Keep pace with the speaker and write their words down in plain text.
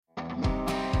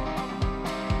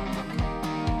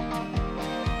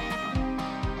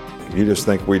You just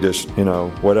think we just,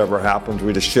 whatever happens,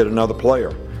 we just shit another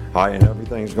player. And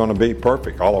everything's going to be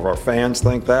perfect. All of our fans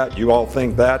think that. You all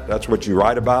think that. That's what you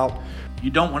write about.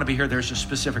 You don't want to be here. There's a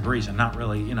specific reason. Not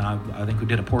really, I think we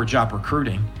did a poor job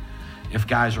recruiting if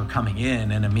guys are coming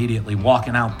in and immediately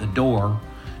walking out the door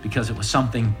because it was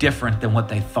something different than what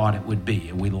they thought it would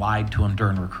be. We lied to them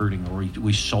during recruiting, or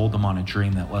we sold them on a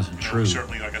dream that wasn't true.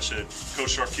 Certainly, like I said,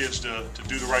 coach our kids to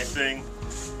do the right thing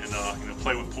and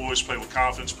play with poise, play with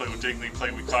confidence, play with dignity,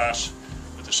 play with class.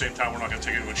 At the same time, we're not going to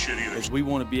take anyone shit either. We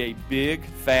want to be a big,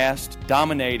 fast,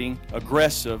 dominating,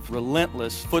 aggressive,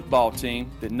 relentless football team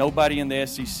that nobody in the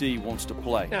SEC wants to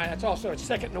play. Now, that's also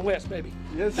second in the West, baby.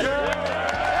 Yes, sir. Hey,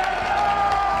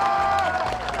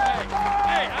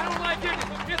 I don't like it.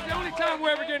 It's the only time we're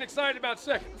ever getting excited about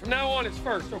second. From now on, it's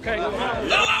first, okay? All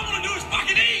I want to do is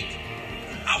fucking eat.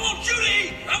 I want you to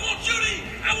eat. I want you to eat.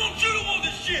 I want you to want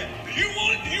this shit. Do you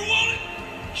want it? Do you want it?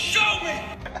 Show me.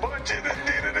 But you done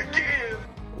did it again.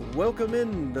 Welcome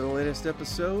in to the latest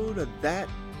episode of That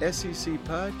SEC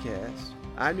Podcast.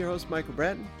 I'm your host, Michael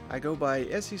Bratton. I go by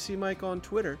SEC Mike on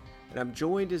Twitter, and I'm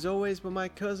joined as always by my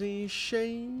cousin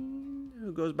Shane,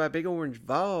 who goes by Big Orange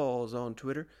Vols on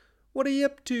Twitter. What are you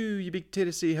up to, you big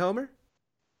Tennessee homer?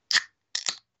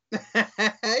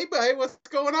 Hey, babe, what's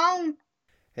going on?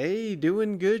 Hey,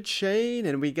 doing good, Shane,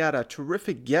 and we got a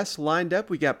terrific guest lined up.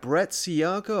 We got Brett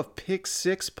Ciancia of Pick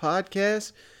Six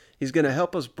Podcast. He's going to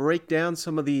help us break down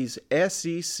some of these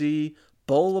SEC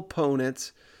bowl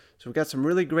opponents. So we've got some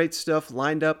really great stuff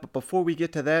lined up. But before we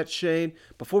get to that, Shane,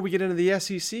 before we get into the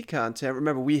SEC content,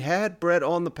 remember we had Brett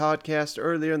on the podcast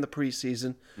earlier in the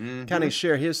preseason, kind of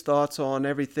share his thoughts on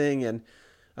everything. And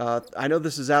I know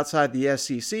this is outside the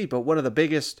SEC, but one of the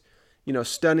biggest,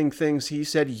 stunning things he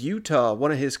said, Utah,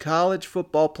 one of his college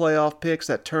football playoff picks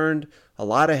that turned a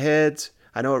lot of heads.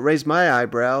 I know it raised my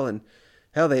eyebrow, and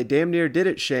hell, they damn near did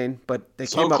it, Shane, but they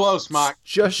came close, up Mike.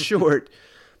 just short.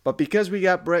 But because we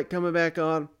got Brett coming back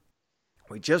on,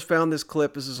 we just found this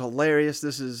clip. This is hilarious.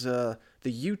 This is the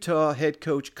Utah head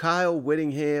coach, Kyle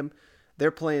Whittingham.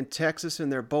 They're playing Texas in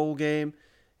their bowl game,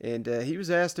 and he was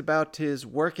asked about his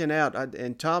working out,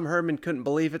 and Tom Herman couldn't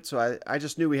believe it, so I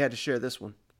just knew we had to share this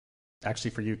one.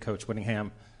 Actually, for you, Coach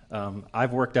Whittingham,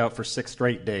 I've worked out for 6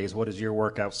 straight days. What is your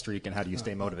workout streak, and how do you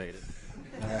stay motivated?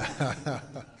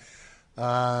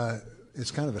 It's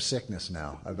kind of a sickness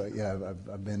now.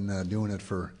 I've been doing it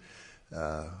for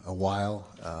a while.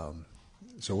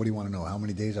 So what do you want to know? How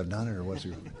many days I've done it, or what's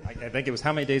your? I think it was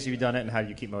how many days have you done it, and how do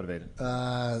you keep motivated?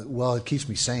 Well, it keeps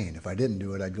me sane. If I didn't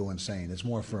do it, I'd go insane. It's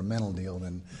more for a mental deal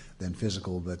than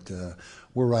physical. But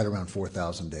we're right around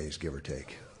 4,000 days, give or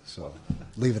take. So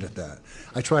leave it at that.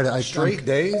 I try to Straight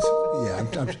days? Yeah,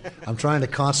 I'm trying to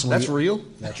constantly. That's real.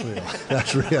 That's real.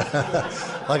 That's real.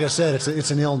 Like I said,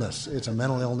 it's an illness. It's a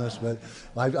mental illness, but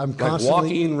I'm constantly like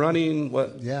walking, running,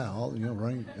 what? Yeah,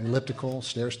 running, elliptical,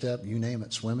 stair step, you name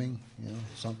it, swimming,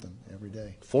 something every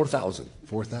day. 4,000.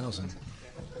 4,000.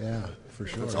 Yeah, for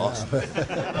sure. That's awesome.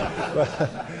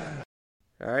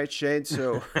 All right, Shane,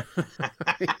 so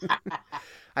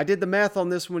I did the math on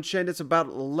this one, Shane. It's about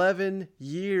 11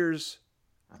 years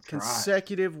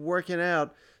consecutive working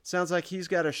out. Sounds like he's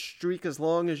got a streak as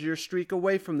long as your streak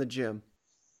away from the gym.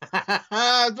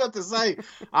 I was about to say,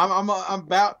 I'm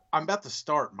about to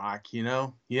start, Mike.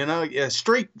 A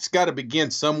streak's got to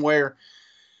begin somewhere.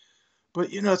 But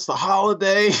it's the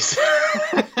holidays.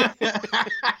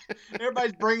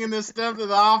 Everybody's bringing this stuff to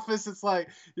the office. It's like,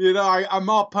 I'm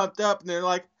all pumped up, and they're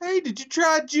like, "Hey, did you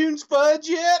try June's fudge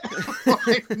yet?" I'm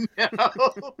like,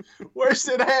 no. Where's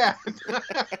it at?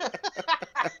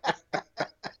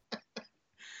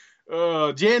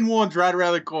 Jan 1's right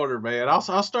around the corner, man.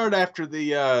 I'll start after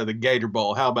the Gator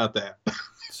Bowl. How about that?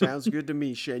 Sounds good to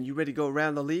me, Shane. You ready to go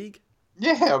around the league?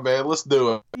 Yeah, man. Let's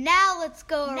do it. Now let's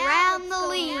go around the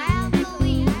league.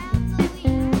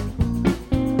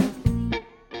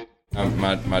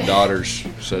 My daughters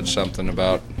said something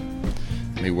about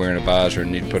me wearing a visor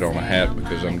and need to put on a hat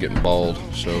because I'm getting bald.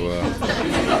 So I'm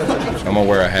going to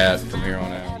wear a hat from here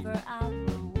on out.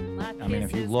 I mean,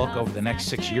 if you look over the next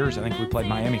 6 years, I think we played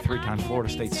Miami 3 times, Florida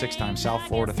State 6 times, South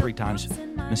Florida 3 times,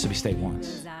 Mississippi State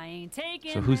once.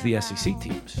 So who's the SEC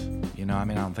teams? I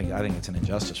think it's an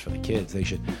injustice for the kids. We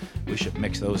should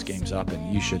mix those games up,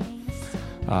 and you should,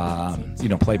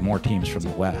 play more teams from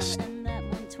the West.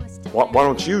 Why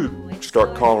don't you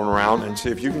start calling around and see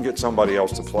if you can get somebody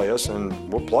else to play us,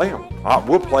 and we'll play them.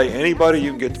 We'll play anybody you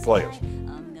can get to play us.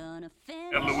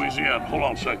 At Louisiana, hold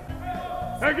on a second.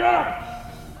 Hey, guys!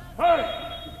 Hey!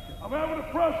 I'm having a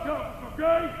press conference,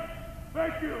 okay?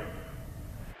 Thank you.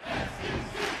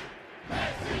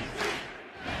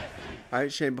 All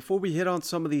right, Shane, before we hit on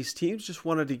some of these teams, just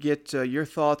wanted to get your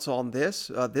thoughts on this.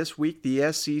 This week,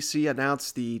 the SEC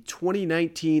announced the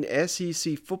 2019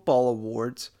 SEC Football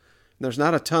Awards. There's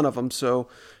not a ton of them, so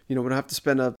we don't have to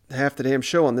spend half the damn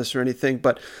show on this or anything,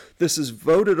 but this is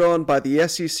voted on by the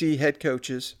SEC head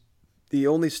coaches. The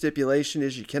only stipulation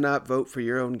is you cannot vote for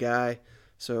your own guy.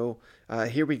 So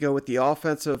here we go with the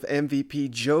offensive MVP,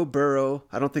 Joe Burrow.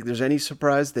 I don't think there's any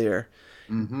surprise there.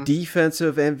 Mm-hmm.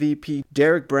 Defensive MVP,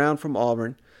 Derek Brown from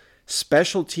Auburn.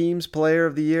 Special Teams Player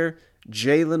of the Year,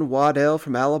 Jalen Waddell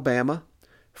from Alabama.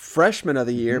 Freshman of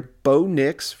the Year, Bo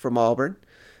Nix from Auburn.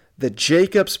 The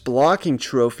Jacobs Blocking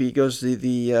Trophy goes to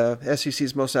the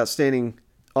SEC's most outstanding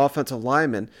offensive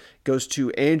lineman, goes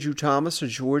to Andrew Thomas of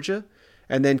Georgia.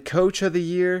 And then Coach of the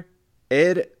Year,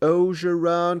 Ed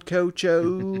Orgeron. Coach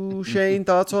O. Shane,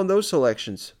 thoughts on those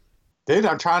selections? Dude,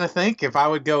 I'm trying to think if I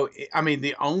would go. I mean,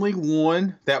 the only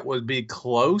one that would be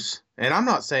close, and I'm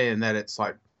not saying that it's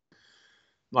like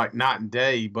night and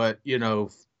day, but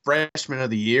freshman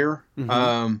of the year.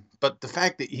 Mm-hmm. But the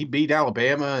fact that he beat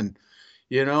Alabama, and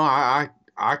I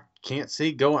can't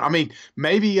see going. I mean,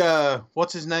 maybe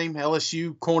what's his name,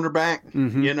 LSU cornerback,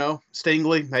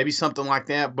 Stingley, maybe something like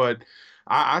that. But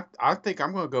I think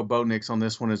I'm going to go Bo Nix on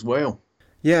this one as well.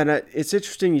 Yeah, and it's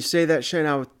interesting you say that,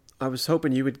 Shane. I was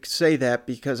hoping you would say that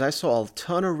because I saw a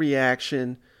ton of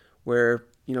reaction where,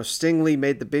 Stingley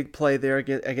made the big play there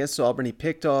against Auburn. He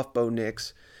picked off Bo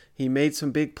Nix. He made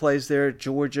some big plays there at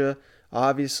Georgia.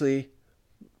 Obviously,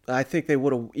 I think they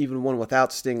would have even won without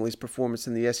Stingley's performance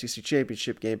in the SEC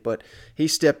championship game, but he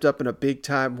stepped up in a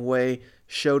big-time way,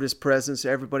 showed his presence.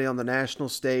 Everybody on the national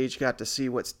stage got to see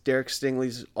what Derek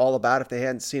Stingley's all about if they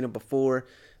hadn't seen him before.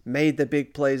 Made the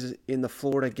big plays in the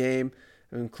Florida game,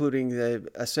 including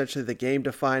essentially the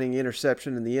game-defining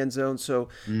interception in the end zone. So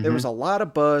there was a lot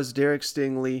of buzz. Derek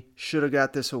Stingley should have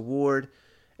got this award.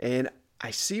 And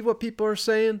I see what people are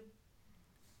saying,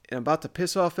 and I'm about to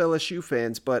piss off LSU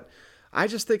fans, but I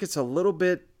just think it's a little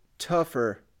bit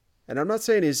tougher. And I'm not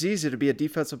saying it's easy to be a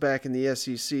defensive back in the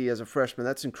SEC as a freshman.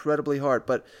 That's incredibly hard.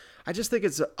 But I just think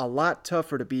it's a lot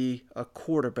tougher to be a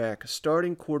quarterback, a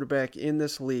starting quarterback in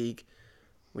this league,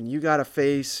 when you got to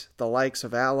face the likes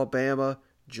of Alabama,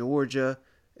 Georgia,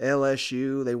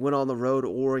 LSU. They went on the road to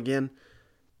Oregon.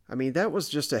 I mean, that was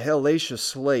just a hellacious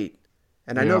slate.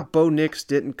 And I know Bo Nix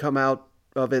didn't come out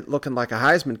of it looking like a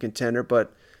Heisman contender,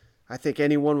 but I think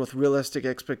anyone with realistic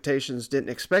expectations didn't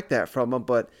expect that from him.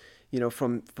 But,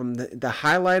 from the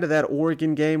highlight of that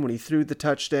Oregon game when he threw the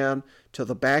touchdown to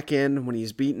the back end when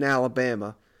he's beaten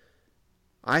Alabama,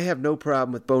 I have no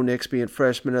problem with Bo Nix being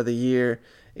Freshman of the Year.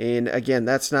 And again,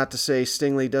 that's not to say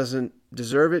Stingley doesn't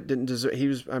deserve it. Didn't deserve.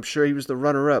 I'm sure he was the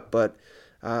runner-up, but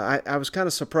I was kind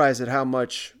of surprised at how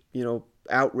much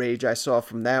outrage I saw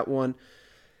from that one.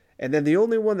 And then the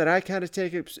only one that I kind of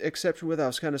take exception with, I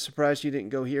was kind of surprised you didn't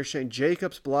go here, Shane.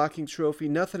 Jacobs Blocking Trophy.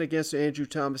 Nothing against Andrew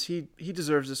Thomas. He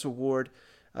deserves this award.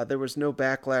 There was no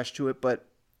backlash to it, but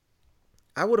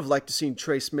I would have liked to seen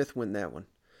Trey Smith win that one.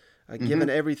 Given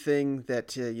everything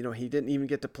that, he didn't even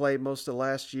get to play most of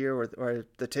last year or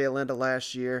the tail end of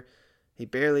last year. He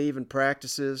barely even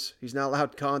practices. He's not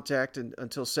allowed contact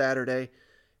until Saturday.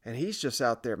 And he's just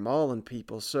out there mauling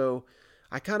people. So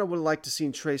I kind of would have liked to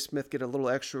seen Trey Smith get a little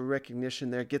extra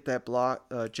recognition there, get that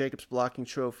Jacobs Blocking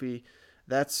Trophy.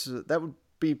 That would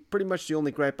be pretty much the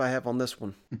only gripe I have on this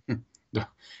one.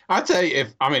 I'd say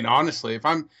honestly,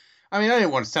 I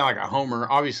didn't want to sound like a homer.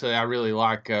 Obviously, I really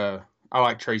like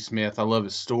Trey Smith. I love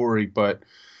his story, but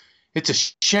it's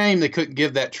a shame they couldn't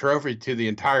give that trophy to the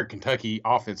entire Kentucky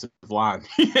offensive line,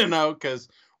 because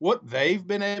what they've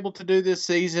been able to do this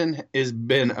season has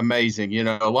been amazing.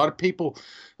 A lot of people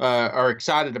are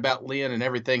excited about Lynn and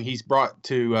everything he's brought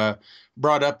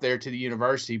up there to the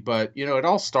university, but it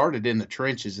all started in the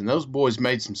trenches, and those boys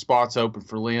made some spots open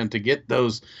for Lynn to get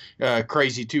those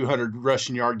crazy 200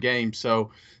 rushing yard games.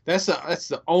 So that's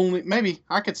the only, maybe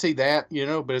I could see that,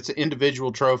 but it's an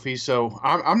individual trophy. So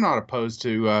I'm not opposed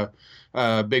to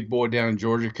big boy down in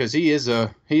Georgia, because he is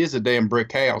a damn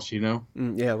brick house,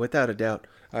 Yeah, without a doubt.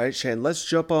 All right, Shane, let's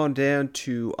jump on down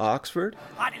to Oxford.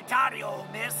 Well,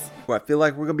 I feel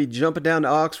like we're going to be jumping down to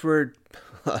Oxford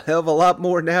a hell of a lot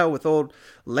more now with old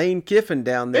Lane Kiffin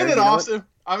down there. Isn't it awesome?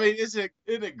 I mean, isn't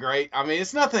it great? I mean,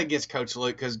 it's nothing against Coach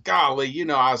Luke, because golly,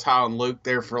 I was high on Luke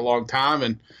there for a long time,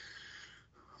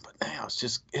 but now it's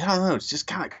just, I don't know, it's just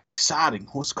kind of exciting.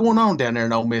 What's going on down there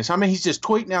in Ole Miss? I mean, he's just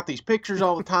tweeting out these pictures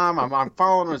all the time. I'm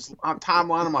following his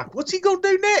timeline. I'm like, what's he going to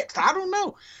do next? I don't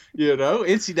know.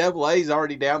 NCAA's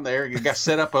already down there. You got to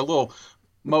set up a little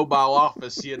mobile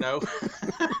office,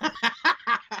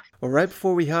 Well, right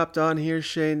before we hopped on here,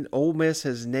 Shane, Ole Miss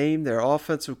has named their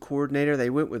offensive coordinator. They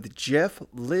went with Jeff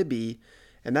Libby,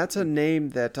 and that's a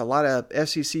name that a lot of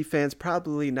SEC fans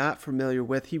probably not familiar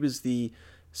with. He was the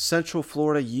Central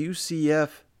Florida UCF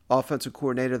offensive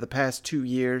coordinator the past 2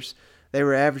 years. They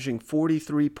were averaging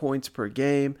 43 points per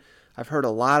game. I've heard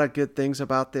a lot of good things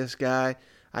about this guy.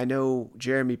 I know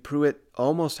Jeremy Pruitt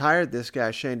almost hired this guy,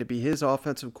 Shane, to be his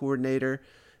offensive coordinator.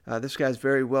 This guy's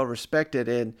very well respected.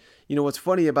 And, what's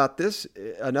funny about this,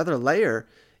 another layer,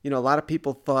 a lot of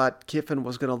people thought Kiffin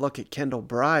was going to look at Kendall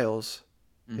Briles,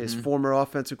 his former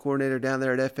offensive coordinator down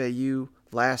there at FAU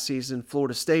last season,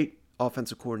 Florida State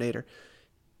offensive coordinator.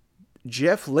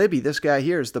 Jeff Libby, this guy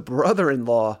here, is the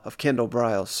brother-in-law of Kendall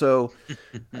Briles. So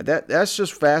that's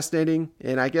just fascinating.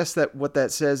 And I guess that what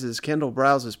that says is Kendall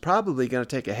Briles is probably going to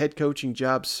take a head coaching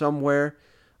job somewhere.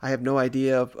 I have no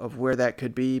idea of where that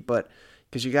could be, but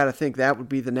because you got to think that would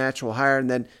be the natural hire. And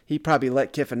then he probably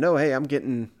let Kiffin know, hey, I'm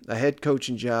getting a head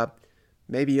coaching job.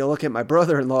 Maybe you look at my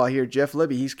brother-in-law here, Jeff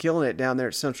Libby. He's killing it down there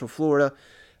at Central Florida.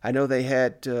 I know they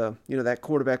had, that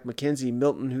quarterback Mackenzie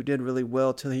Milton who did really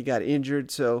well till he got injured.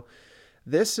 So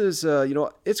this is,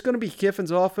 it's going to be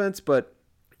Kiffin's offense, but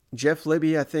Jeff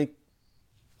Libby, I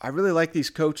really like these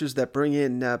coaches that bring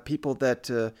in people that,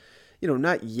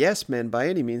 not yes men by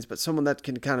any means, but someone that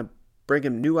can kind of bring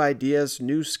him new ideas,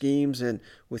 new schemes. And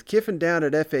with Kiffin down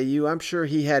at FAU, I'm sure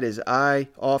he had his eye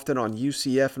often on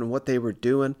UCF and what they were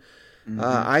doing.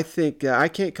 I think I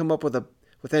can't come up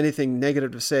with anything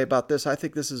negative to say about this. I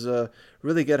think this is a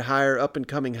really good hire,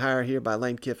 up-and-coming hire here by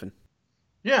Lane Kiffin.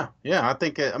 Yeah, I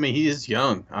think, he is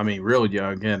young. Real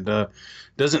young, and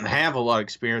doesn't have a lot of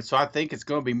experience. So I think it's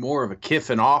going to be more of a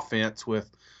Kiffin offense with,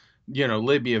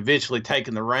 Libby eventually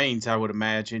taking the reins, I would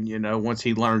imagine,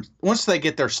 once they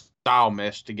get their style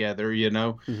meshed together,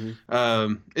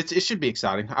 it should be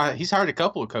exciting. He's hired a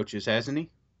couple of coaches, hasn't he?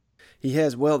 He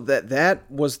has. Well,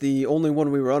 that was the only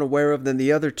one we were unaware of. Then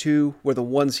the other two were the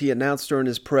ones he announced during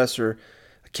his presser.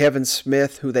 Kevin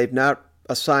Smith, who they've not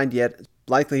assigned yet.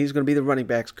 Likely he's going to be the running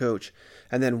backs coach.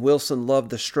 And then Wilson Love,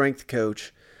 the strength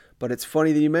coach. But it's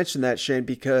funny that you mentioned that, Shane,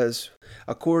 because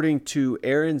according to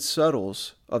Aaron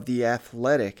Suttles of The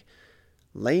Athletic,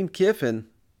 Lane Kiffin,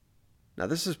 now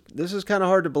this is kind of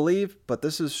hard to believe, but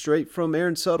this is straight from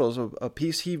Aaron Suttles, a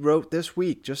piece he wrote this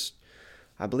week.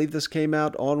 I believe this came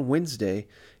out on Wednesday.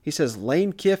 He says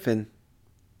Lane Kiffin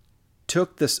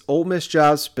took this Ole Miss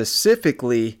job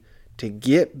specifically to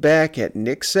get back at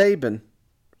Nick Saban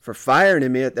for firing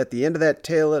him at the end of that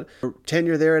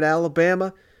tenure there at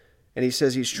Alabama. And he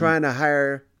says he's trying to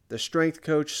hire the strength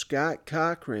coach, Scott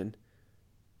Cochran,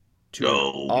 to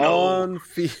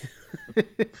on-field.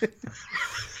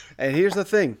 And here's the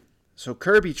thing. So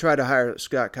Kirby tried to hire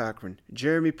Scott Cochran.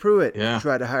 Jeremy Pruitt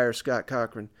tried to hire Scott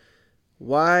Cochran.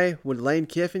 Why would Lane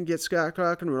Kiffin get Scott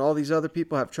Cochran when all these other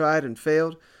people have tried and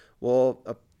failed? Well,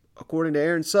 according to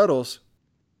Aaron Suttles,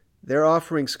 they're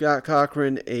offering Scott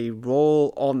Cochran a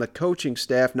role on the coaching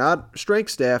staff, not strength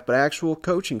staff, but actual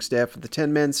coaching staff for the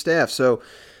 10-man staff. So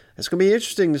it's going to be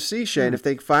interesting to see, Shane, if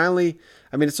they finally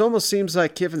 – it almost seems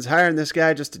like Kiffin's hiring this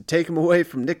guy just to take him away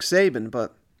from Nick Saban.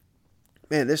 But,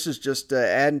 man, this is just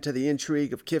adding to the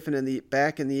intrigue of Kiffin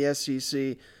back in the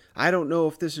SEC. I don't know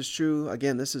if this is true.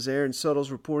 Again, this is Aaron Suttles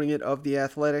reporting it of The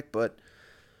Athletic, but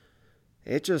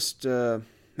it just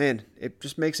it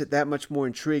just makes it that much more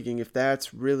intriguing if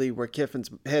that's really where Kiffin's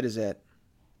head is at.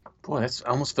 Boy, that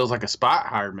almost feels like a spot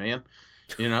hire, man.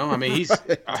 He's, what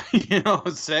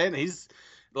I'm saying? He's,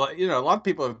 a lot of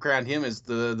people have crowned him as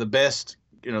the best,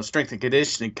 strength and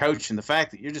conditioning coach, and the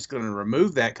fact that you're just going to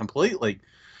remove that completely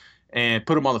and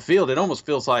put him on the field, it almost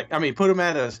feels like, put him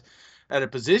at a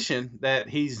position that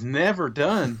he's never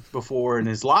done before in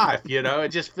his life. It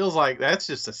just feels like that's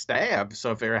just a stab.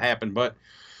 So if it ever happened, but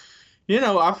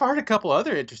I've heard a couple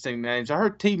other interesting names. I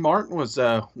heard T. Martin was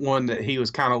one that he was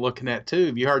kind of looking at too.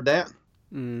 Have you heard that?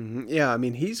 Mm-hmm. Yeah,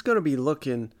 he's going to be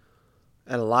looking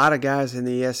at a lot of guys in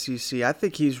the SEC. I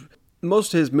think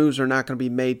most of his moves are not going to be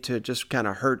made to just kind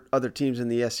of hurt other teams in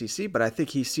the SEC, but I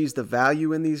think he sees the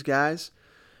value in these guys.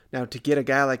 Now, to get a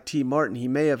guy like T. Martin, he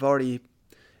may have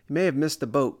missed the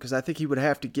boat because I think he would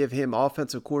have to give him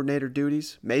offensive coordinator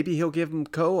duties. Maybe he'll give him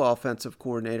co-offensive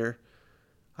coordinator.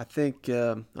 I think,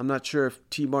 I'm not sure if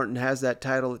T. Martin has that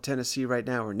title at Tennessee right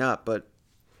now or not, but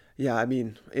yeah,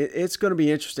 it's going to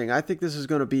be interesting. I think this is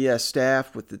going to be a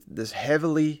staff with this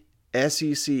heavily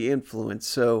SEC influence,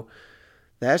 so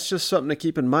that's just something to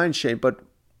keep in mind, Shane. But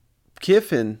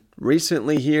Kiffin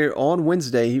recently here on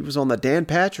Wednesday, he was on the Dan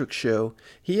Patrick Show.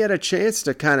 He had a chance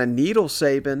to kind of needle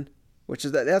Saban,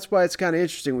 that's why it's kind of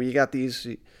interesting when you got these,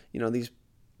 these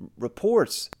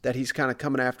reports that he's kind of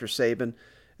coming after Saban.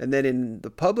 And then in the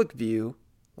public view,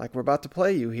 like we're about to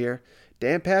play you here,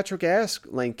 Dan Patrick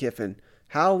asked Lane Kiffin,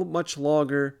 how much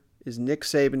longer is Nick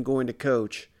Saban going to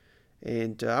coach?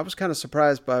 And I was kind of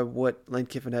surprised by what Lane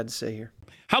Kiffin had to say here.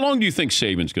 How long do you think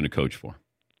Saban's going to coach for?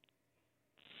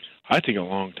 I think a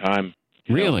long time.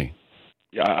 Really?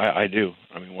 Yeah, I do.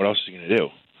 I mean, what else is he going to do?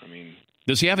 I mean,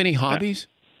 does he have any hobbies?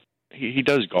 He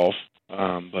does golf,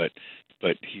 but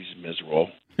he's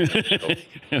miserable. So,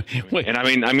 and I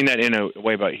mean that in a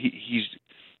way, but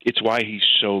it's why he's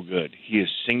so good. He is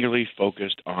singularly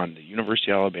focused on the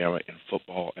University of Alabama and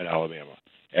football at Alabama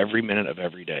every minute of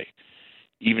every day.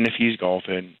 Even if he's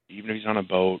golfing, even if he's on a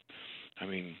boat, I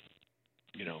mean,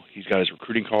 he's got his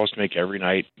recruiting calls to make every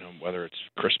night, whether it's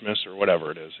Christmas or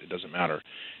whatever it is. It doesn't matter.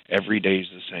 Every day is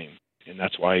the same, and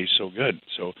that's why he's so good.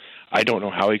 So I don't know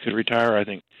how he could retire. I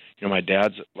think, my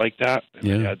dad's like that. And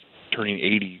my dad's turning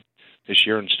 80 this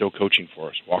year and still coaching for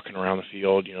us, walking around the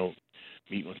field,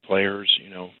 meeting with players,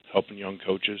 helping young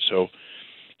coaches. So,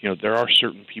 there are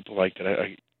certain people like that.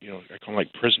 I call them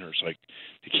like prisoners. Like,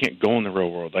 they can't go in the real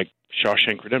world, like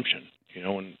Shawshank Redemption.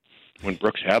 When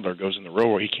Brooks Hadler goes in the real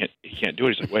world, he can't do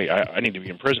it. He's like, wait, I need to be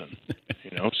in prison.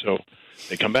 So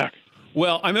they come back.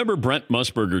 Well, I remember Brent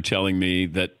Musburger telling me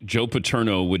that Joe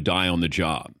Paterno would die on the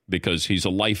job because he's a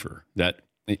lifer. That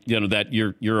that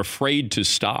you're afraid to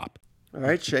stop. All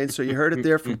right, Shane. So you heard it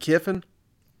there from Kiffin.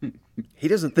 He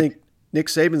doesn't think Nick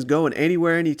Saban's going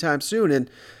anywhere anytime soon. And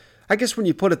I guess when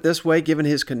you put it this way, given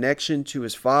his connection to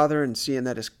his father and seeing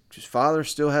that his father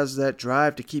still has that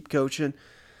drive to keep coaching,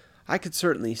 I could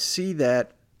certainly see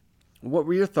that. What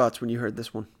were your thoughts when you heard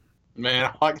this one?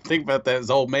 Man, I can think about that as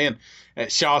old man at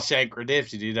Shawshank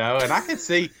Redemption, and I could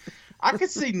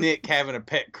see Nick having a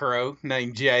pet crow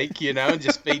named Jake, and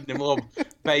just feeding him little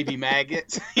baby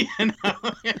maggots,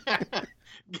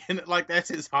 like that's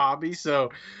his hobby.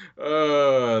 So,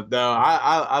 no,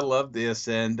 I love this,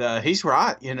 and he's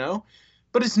right,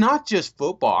 but it's not just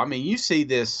football. I mean, you see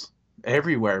this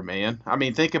everywhere, man. I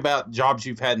mean, think about jobs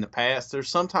you've had in the past.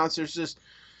 There's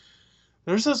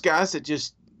those guys that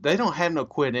just, they don't have no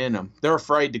quit in them. They're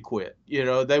afraid to quit.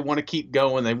 They want to keep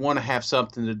going. They want to have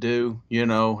something to do.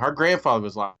 Our grandfather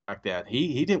was like that.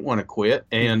 He didn't want to quit,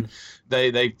 and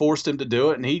they forced him to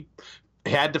do it, and he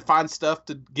had to find stuff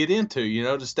to get into,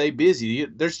 to stay busy.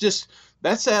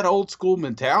 That's that old school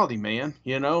mentality, man.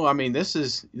 I mean,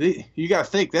 you got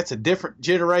to think that's a different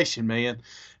generation, man.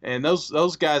 And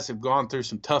those guys have gone through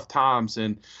some tough times,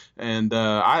 and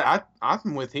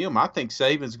I'm with him. I think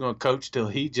Saban's going to coach till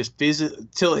he just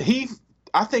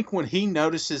I think when he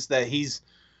notices that he's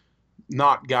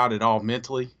not got it all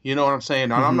mentally, you know what I'm saying?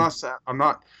 Mm-hmm. I'm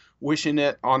not wishing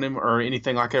it on him or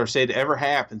anything like I ever said it ever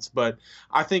happens, but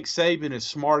I think Saban is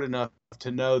smart enough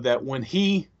to know that when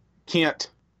he can't,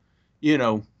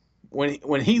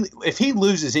 if he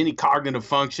loses any cognitive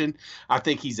function, I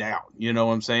think he's out. You know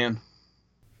what I'm saying?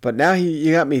 But now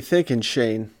you got me thinking,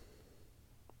 Shane.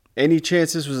 Any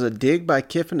chance this was a dig by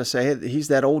Kiffin to say, hey, he's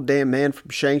that old damn man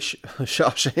from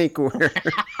Shawshank where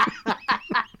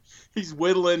he's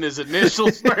whittling his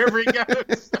initials wherever he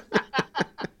goes?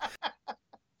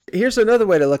 Here's another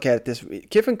way to look at this.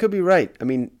 Kiffin could be right. I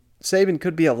mean, Saban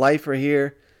could be a lifer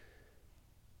here.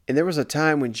 And there was a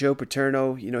time when Joe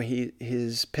Paterno,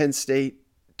 his Penn State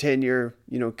tenure,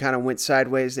 kind of went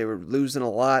sideways. They were losing a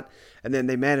lot, and then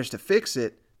they managed to fix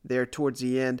it there towards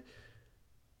the end.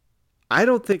 I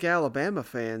don't think Alabama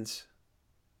fans,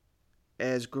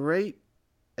 as great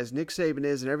as Nick Saban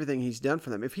is and everything he's done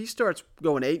for them, if he starts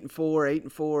going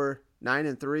 8-4,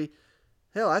 9-3,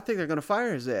 hell, I think they're going to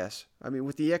fire his ass. I mean,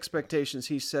 with the expectations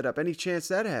he's set up, any chance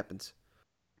that happens?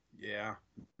 Yeah,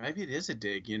 maybe it is a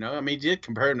dig, I mean, he did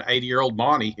compare him to 80-year-old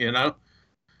Monty,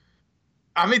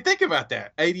 I mean, think about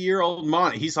that. 80-year-old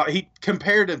Monty. He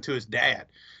compared him to his dad.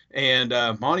 And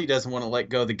Monty doesn't want to let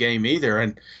go of the game either.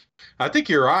 And I think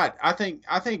you're right. I think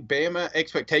Bama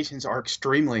expectations are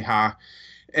extremely high.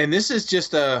 And this is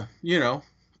just they're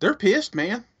pissed,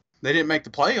 man. They didn't make the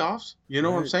playoffs. You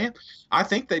know what I'm saying? I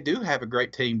think they do have a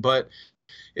great team. But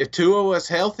if Tua was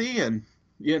healthy and,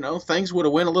 things would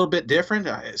have went a little bit different,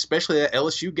 especially that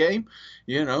LSU game,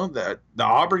 the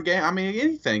Auburn game. I mean,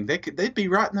 anything. They'd be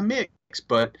right in the mix.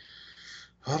 But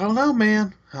I don't know,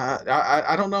 man.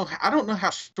 I don't know. I don't know how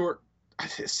short.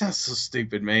 It sounds so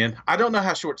stupid, man. I don't know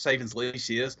how short Saban's leash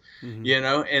is, and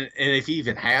if he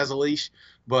even has a leash.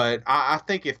 But I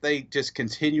think if they just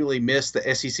continually miss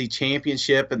the SEC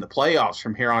championship and the playoffs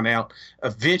from here on out,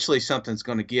 eventually something's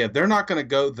going to give. They're not going to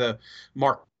go the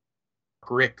Mark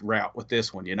Richt route with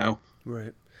this one,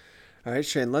 Right. All right,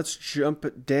 Shane. Let's jump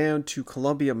down to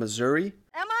Columbia, Missouri,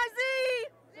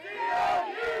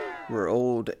 where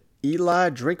old Eli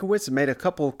Drinkowitz made a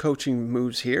couple coaching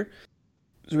moves here.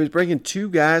 So he's bringing 2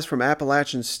 guys from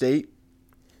Appalachian State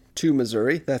to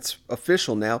Missouri. That's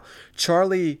official now.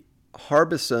 Charlie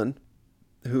Harbison,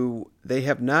 who they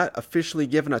have not officially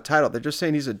given a title. They're just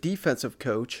saying he's a defensive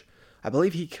coach. I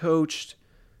believe he coached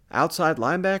outside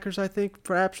linebackers, I think,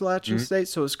 for Appalachian State.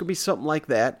 So it's going to be something like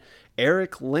that.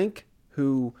 Eric Link,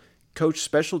 who coached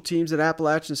special teams at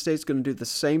Appalachian State, is going to do the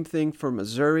same thing for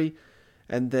Missouri.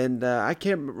 And then I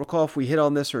can't recall if we hit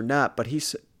on this or not, but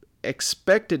he's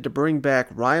expected to bring back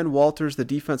Ryan Walters, the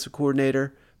defensive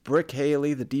coordinator, Brick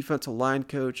Haley, the defensive line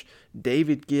coach,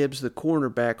 David Gibbs, the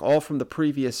cornerback, all from the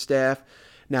previous staff.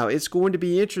 Now, it's going to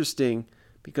be interesting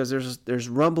because there's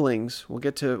rumblings. We'll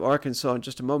get to Arkansas in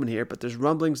just a moment here, but there's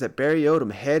rumblings that Barry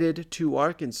Odom headed to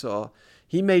Arkansas.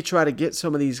 He may try to get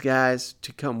some of these guys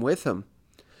to come with him.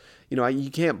 You know,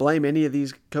 you can't blame any of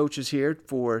these coaches here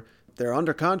for they're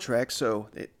under contract, so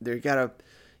they gotta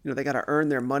earn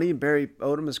their money. And Barry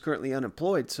Odom is currently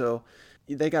unemployed, so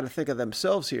they got to think of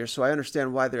themselves here. So I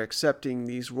understand why they're accepting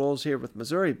these roles here with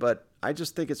Missouri, but I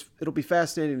just think it'll be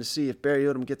fascinating to see if Barry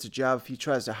Odom gets a job, if he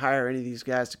tries to hire any of these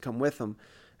guys to come with him.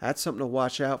 That's something to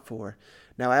watch out for.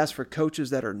 Now, as for coaches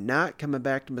that are not coming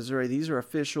back to Missouri, these are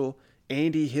official.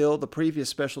 Andy Hill, the previous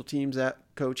special teams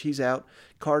coach, he's out.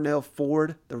 Carnell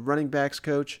Ford, the running backs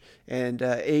coach, and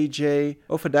A.J.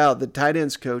 Ofadal, the tight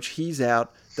ends coach, he's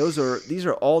out. These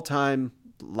are all-time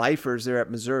lifers there at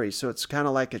Missouri, so it's kind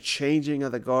of like a changing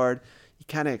of the guard. You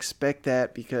kind of expect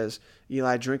that because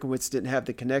Eli Drinkowitz didn't have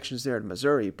the connections there in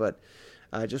Missouri, but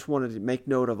I just wanted to make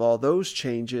note of all those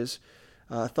changes.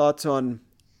 Thoughts on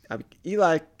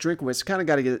Eli Drinkowitz? Kind of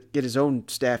got to get his own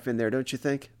staff in there, don't you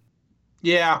think?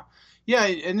 Yeah,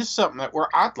 and this is something that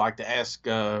I'd like to ask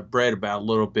Brett about a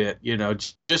little bit, you know,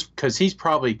 just because he's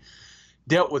probably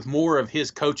dealt with more of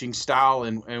his coaching style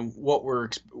and what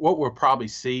we'll probably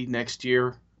see next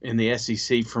year in the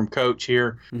SEC from Coach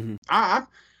here. Mm-hmm.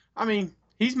 I mean,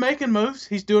 he's making moves.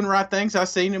 He's doing the right things. I've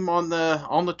seen him on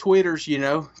the Twitters, you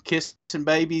know, kissing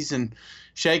babies and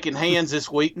shaking hands this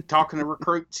week and talking to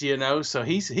recruits, you know. So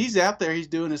he's out there. He's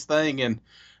doing his thing, and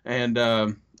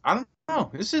I don't know.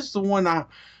 This is the one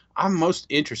I'm most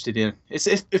interested in.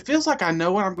 It feels like I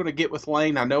know what I'm going to get with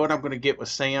Lane. I know what I'm going to get with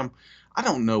Sam. I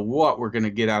don't know what we're going to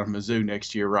get out of Mizzou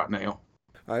next year right now.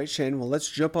 All right, Shane. Well, let's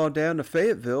jump on down to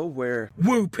Fayetteville where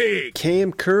Woo Pig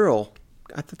Cam Curl.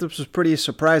 I thought this was pretty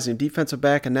surprising. Defensive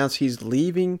back announced he's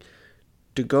leaving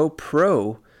to go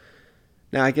pro.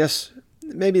 Now, I guess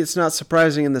maybe it's not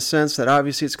surprising in the sense that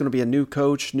obviously it's going to be a new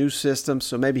coach, new system,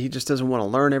 so maybe he just doesn't want to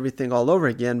learn everything all over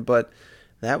again, but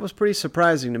that was pretty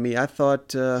surprising to me. I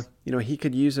thought he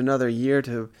could use another year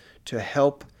to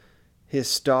help his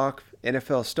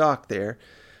NFL stock there.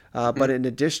 But in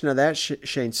addition to that,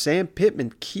 Shane, Sam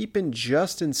Pittman keeping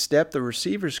just in step, the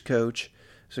receivers coach.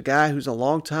 He's a guy who's a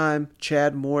longtime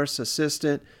Chad Morris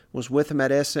assistant, was with him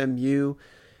at SMU.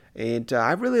 And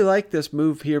I really like this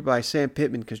move here by Sam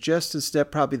Pittman because Justin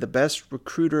Stepp, probably the best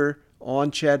recruiter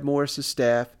on Chad Morris's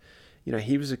staff. You know,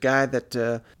 he was a guy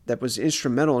that was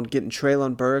instrumental in getting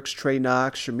Traylon Burks, Trey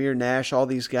Knox, Shamir Nash, all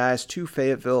these guys to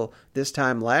Fayetteville this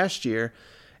time last year.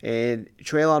 And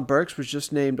Traylon Burks was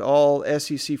just named all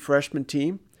SEC freshman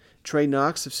team. Trey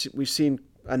Knox, we've seen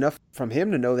enough from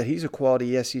him to know that he's a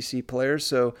quality SEC player.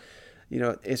 So, you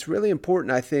know, it's really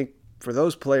important, I think, for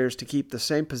those players to keep the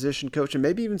same position coach. And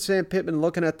maybe even Sam Pittman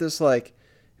looking at this like,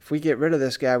 if we get rid of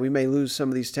this guy, we may lose some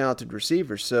of these talented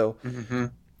receivers. So,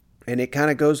 and it kind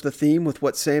of goes the theme with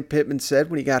what Sam Pittman said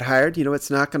when he got hired. You know,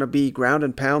 it's not going to be ground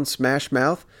and pound, smash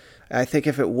mouth. I think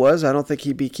if it was, I don't think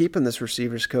he'd be keeping this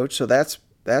receivers coach. So that's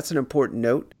an important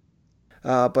note.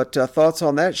 But thoughts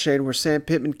on that, Shane, where Sam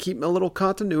Pittman keeping a little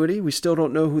continuity. We still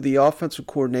don't know who the offensive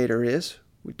coordinator is.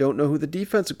 We don't know who the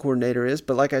defensive coordinator is.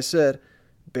 But like I said,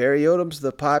 Barry Odom's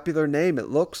the popular name. It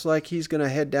looks like he's going to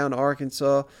head down to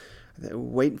Arkansas.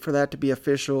 Waiting for that to be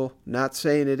official. Not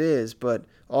saying it is, but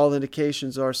all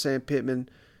indications are Sam Pittman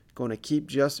going to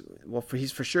keep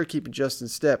he's for sure keeping Justin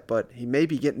Stepp, but he may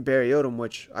be getting Barry Odom,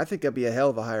 which I think that'd be a hell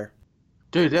of a hire.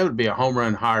 Dude, that would be a home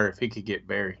run hire if he could get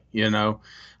Barry, you know.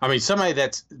 I mean, somebody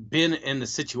that's been in the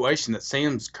situation that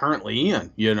Sam's currently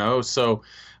in, you know. So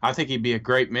I think he'd be a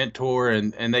great mentor,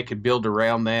 and they could build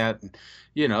around that. And,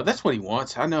 you know, that's what he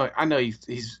wants. I know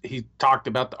he talked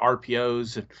about the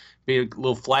RPOs and being a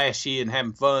little flashy and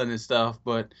having fun and stuff,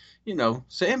 but, you know,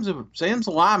 Sam's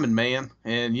a lineman, man.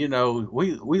 And, you know,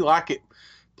 we like it.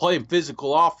 Playing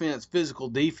physical offense, physical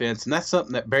defense, and that's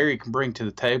something that Barry can bring to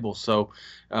the table. So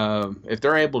if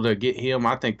they're able to get him,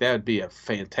 I think that would be a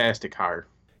fantastic hire.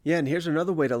 Yeah, and here's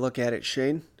another way to look at it,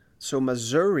 Shane. So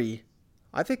Missouri,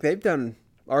 I think they've done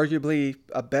arguably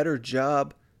a better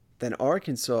job than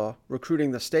Arkansas,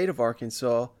 recruiting the state of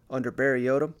Arkansas under Barry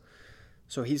Odom.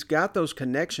 So he's got those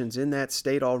connections in that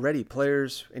state already.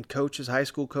 Players and coaches, high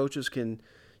school coaches, can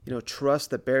trust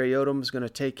that Barry Odom is going to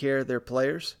take care of their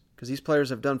players, because these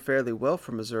players have done fairly well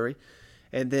for Missouri.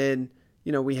 And then,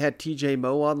 we had TJ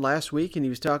Moe on last week, and he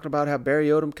was talking about how Barry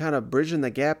Odom kind of bridging the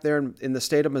gap there in the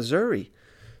state of Missouri.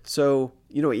 So,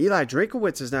 Eli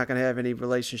Drinkowitz is not going to have any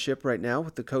relationship right now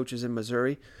with the coaches in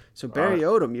Missouri. So Barry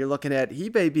Odom, you're looking at, he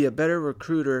may be a better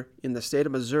recruiter in the state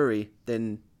of Missouri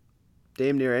than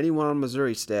damn near anyone on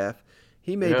Missouri staff.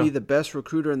 He may be the best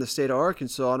recruiter in the state of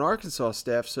Arkansas on Arkansas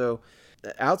staff. So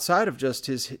outside of just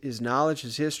his knowledge,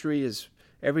 his history, his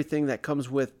everything that comes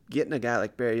with getting a guy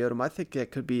like Barry Odom, I think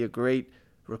that could be a great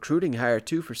recruiting hire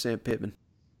too for Sam Pittman.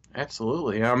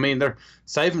 Absolutely. I mean, they're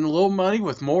saving a little money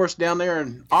with Morris down there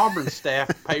in Auburn staff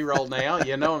payroll now,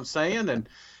 you know what I'm saying? And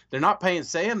they're not paying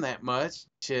Sam that much.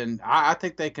 And I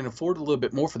think they can afford a little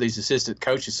bit more for these assistant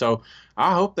coaches. So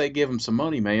I hope they give them some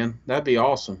money, man. That'd be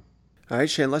awesome. All right,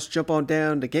 Shane, let's jump on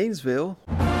down to Gainesville,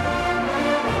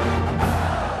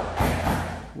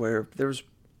 where there's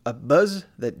a buzz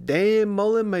that Dan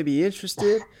Mullen may be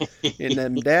interested in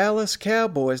them Dallas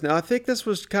Cowboys. Now, I think this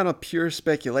was kind of pure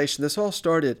speculation. This all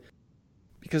started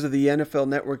because of the NFL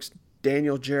Network's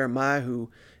Daniel Jeremiah, who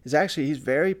is he's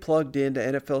very plugged into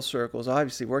NFL circles,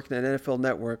 obviously working at NFL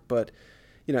Network, but,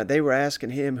 they were asking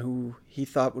him who he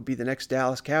thought would be the next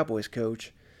Dallas Cowboys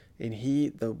coach, and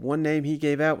the one name he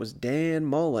gave out was Dan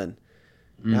Mullen.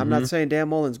 Now, I'm not saying Dan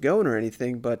Mullen's going or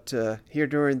anything, but here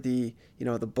during the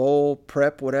the bowl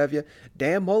prep, whatever,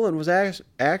 Dan Mullen was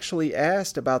actually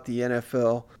asked about the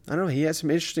NFL. I don't know, he had some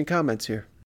interesting comments here.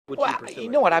 Well, you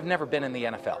know what? I've never been in the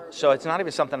NFL, so it's not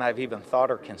even something I've even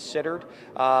thought or considered.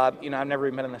 I've never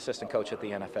even been an assistant coach at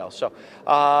the NFL. So,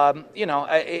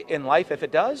 in life, if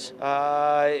it does,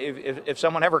 if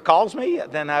someone ever calls me,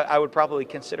 then I would probably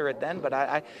consider it then,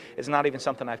 but it's not even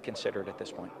something I've considered at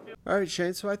this point. All right,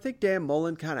 Shane, so I think Dan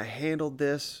Mullen kind of handled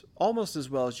this almost as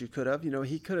well as you could have.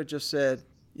 He could have just said,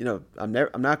 I'm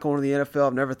not going to the NFL.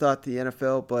 I've never thought the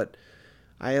NFL, but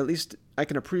I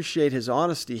can appreciate his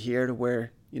honesty here to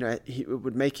where, it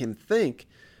would make him think.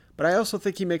 But I also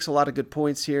think he makes a lot of good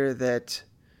points here that,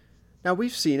 now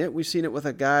we've seen it. We've seen it with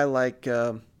a guy like,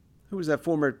 who was that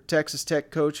former Texas Tech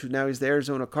coach who now he's the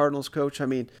Arizona Cardinals coach? I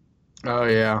mean, oh,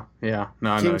 yeah.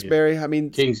 No, Kingsbury. I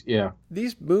mean, yeah.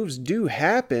 These moves do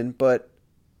happen, but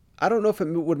I don't know if it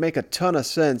would make a ton of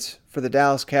sense for the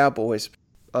Dallas Cowboys,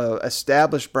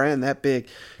 established brand that big,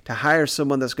 to hire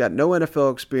someone that's got no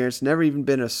NFL experience, never even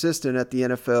been an assistant at the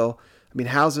NFL. I mean,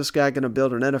 how's this guy going to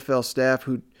build an NFL staff?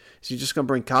 Is he just going to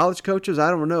bring college coaches? I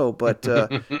don't know. But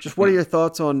just what are your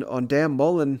thoughts on Dan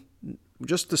Mullen,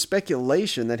 just the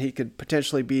speculation that he could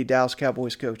potentially be Dallas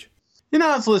Cowboys coach? I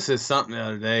was listening to something the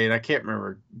other day, and I can't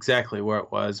remember exactly where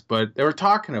it was, but they were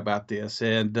talking about this,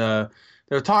 and they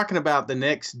were talking about the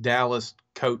next Dallas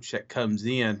coach that comes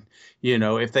in.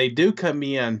 If they do come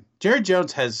in, Jerry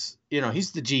Jones has,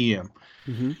 he's the GM.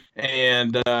 Mm-hmm.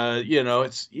 And,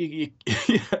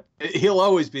 he'll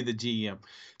always be the GM.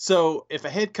 So if a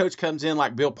head coach comes in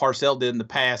like Bill Parcells did in the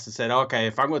past and said, okay,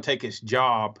 if I'm going to take this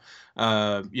job,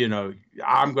 I'm going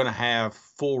to have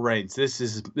full reins. This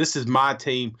is my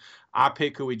team. I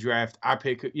pick who we draft. I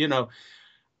pick,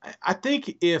 I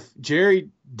think if Jerry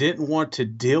didn't want to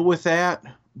deal with that,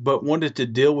 but wanted to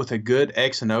deal with a good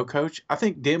X and O coach, I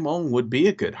think Dan Mullen would be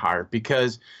a good hire,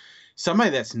 because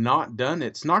somebody that's not done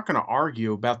it's not going to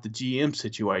argue about the GM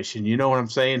situation. You know what I'm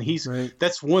saying? Right.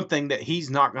 That's one thing that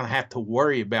he's not going to have to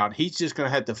worry about. He's just going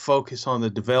to have to focus on the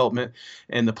development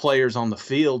and the players on the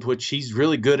field, which he's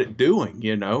really good at doing,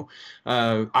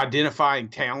 identifying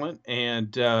talent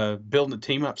and building a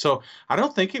team up. So I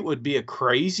don't think it would be a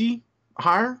crazy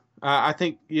hire. I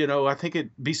think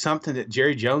it'd be something that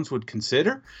Jerry Jones would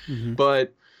consider,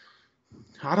 but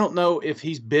I don't know if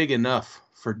he's big enough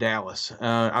for Dallas.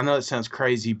 I know it sounds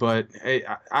crazy, but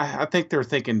I think they're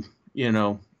thinking,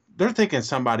 they're thinking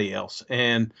somebody else.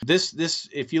 And this,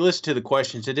 if you listen to the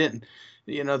questions, it didn't,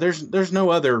 there's no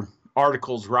other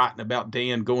articles writing about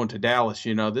Dan going to Dallas.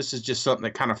 This is just something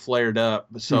that kind of flared up.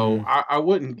 So I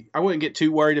wouldn't get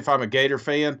too worried if I'm a Gator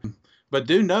fan, but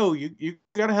do know you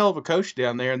got a hell of a coach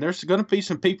down there, and there's going to be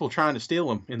some people trying to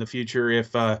steal him in the future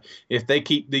if they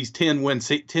keep these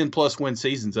 10+ win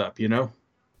seasons up.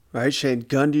 All right, Shane,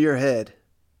 gun to your head.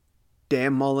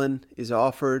 Dan Mullen is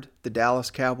offered the Dallas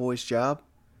Cowboys job.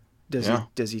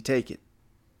 Does he take it?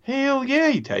 Hell yeah,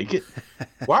 he take it.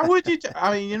 Why would you?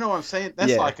 I mean, you know what I'm saying?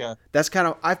 That's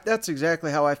that's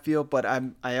exactly how I feel. But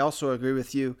I also agree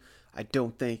with you. I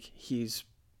don't think he's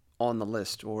on the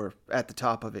list or at the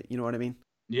top of it. You know what I mean?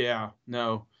 Yeah.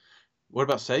 No. What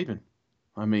about Saban?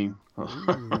 I mean,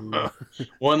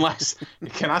 one last.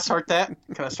 Can I start that?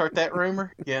 Can I start that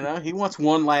rumor? He wants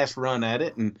one last run at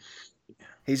it, and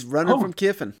he's running from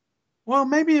Kiffin. Well,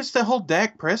 maybe it's the whole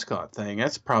Dak Prescott thing.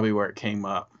 That's probably where it came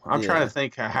up. I'm trying to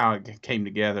think how it came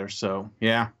together. So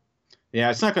yeah,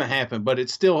 it's not going to happen, but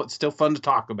it's still fun to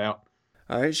talk about.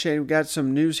 All right, Shane, we've got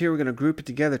some news here. We're going to group it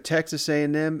together. Texas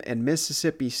A&M and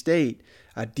Mississippi State.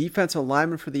 A defensive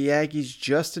lineman for the Aggies,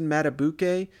 Justin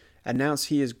Matabuke, announced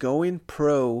he is going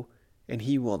pro and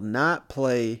he will not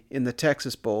play in the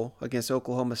Texas Bowl against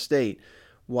Oklahoma State.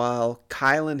 While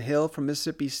Kylan Hill from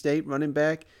Mississippi State, running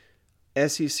back,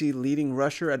 SEC leading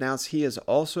rusher, announced he is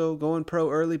also going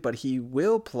pro early, but he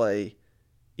will play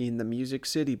in the Music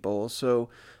City Bowl. So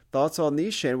thoughts on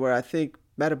these, Shane, where I think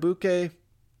Matabuke,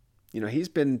 he's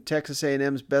been Texas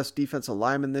A&M's best defensive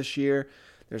lineman this year.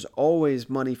 There's always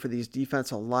money for these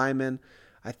defensive linemen.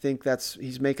 I think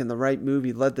he's making the right move.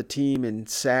 He led the team in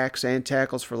sacks and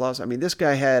tackles for loss. I mean, this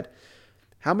guy had,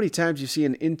 how many times you see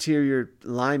an interior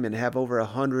lineman have over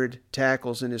 100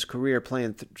 tackles in his career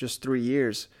playing just 3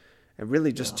 years, and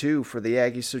really just 2 for the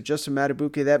Aggies. So Justin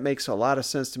Matabuke, that makes a lot of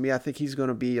sense to me. I think he's going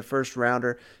to be a first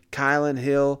rounder. Kylan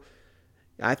Hill,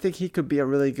 I think he could be a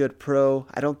really good pro.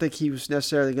 I don't think he was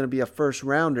necessarily going to be a first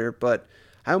rounder, but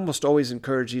I almost always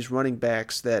encourage these running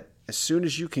backs that as soon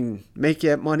as you can make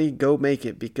that money, go make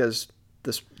it, because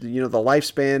the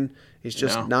lifespan is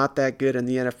just not that good in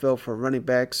the NFL for running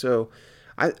backs. So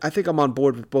I think I'm on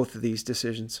board with both of these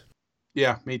decisions.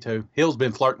 Yeah, me too. Hill's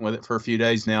been flirting with it for a few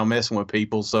days now, messing with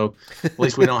people, so at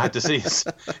least we don't have to see his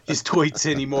tweets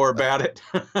anymore about it.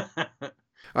 All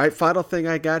right, final thing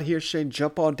I got here, Shane,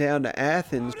 jump on down to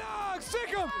Athens.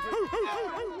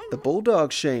 The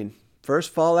Bulldogs, Shane.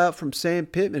 First fallout from Sam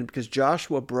Pittman because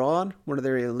Joshua Braun, one of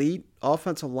their elite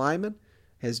offensive linemen,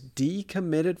 has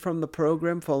decommitted from the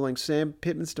program following Sam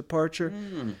Pittman's departure.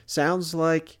 Sounds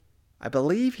like, I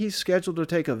believe he's scheduled to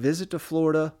take a visit to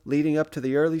Florida leading up to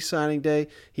the early signing day.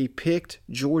 He picked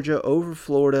Georgia over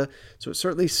Florida, so it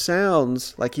certainly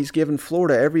sounds like he's given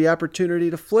Florida every opportunity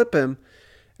to flip him.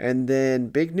 And then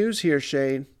big news here,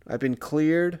 Shane. I've been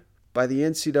cleared by the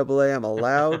NCAA. I'm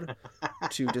allowed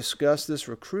to discuss this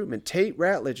recruitment. Tate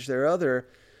Ratledge, their other,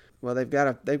 well, they've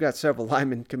got several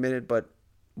linemen committed, but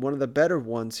one of the better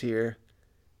ones here,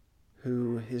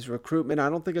 who his recruitment, I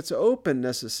don't think it's open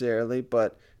necessarily,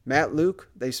 but Matt Luke,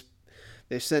 they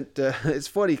sent. It's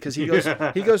funny because he goes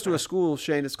to a school,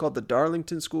 Shane. It's called the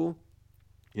Darlington School.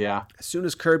 Yeah. As soon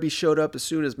as Kirby showed up, as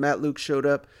soon as Matt Luke showed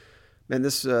up, man,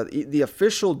 this the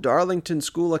official Darlington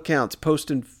School accounts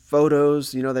posting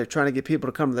photos. They're trying to get people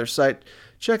to come to their site.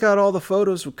 Check out all the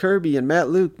photos of Kirby and Matt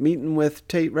Luke meeting with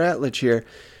Tate Ratledge here.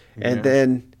 Yeah. And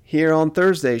then here on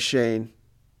Thursday, Shane,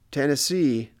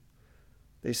 Tennessee,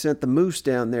 they sent the Moose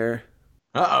down there.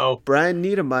 Uh-oh. Brian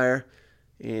Niedermeyer,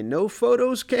 and no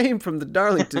photos came from the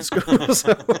Darlington School.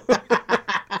 So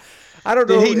I don't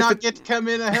know. Did he not get to come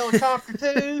in a helicopter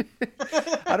too?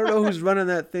 I don't know who's running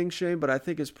that thing, Shane, but I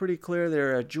think it's pretty clear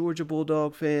they're a Georgia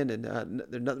Bulldog fan, and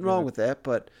there's nothing wrong with that.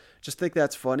 But just think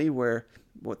that's funny.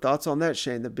 What thoughts on that,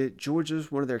 Shane?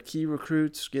 Georgia's one of their key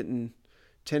recruits, getting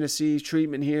Tennessee's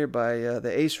treatment here by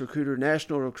the ace recruiter,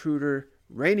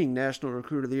 reigning national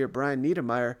recruiter of the year, Brian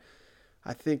Niedermeyer.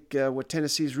 I think what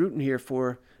Tennessee's rooting here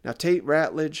for. Now, Tate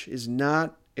Ratledge is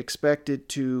not expected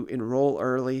to enroll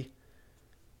early.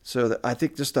 So I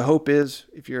think just the hope is,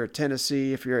 if you're at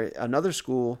Tennessee, if you're at another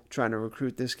school trying to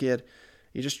recruit this kid,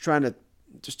 you're just trying to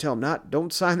tell him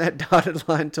don't sign that dotted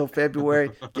line until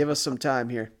February. Give us some time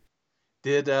here.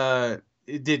 Did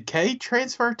K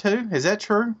transfer too? Is that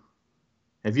true?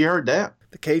 Have you heard that?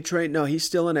 The K train? No, he's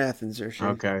still in Athens there, Shane.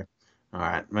 Okay. All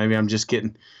right. Maybe I'm just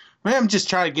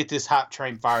trying to get this hot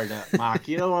train fired up, Mike.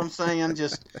 You know what I'm saying?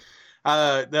 It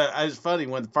was funny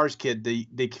when the first kid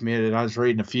decommitted. I was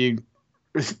reading a few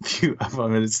of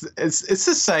them, and it's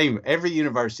the same every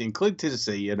university, including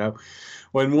Tennessee.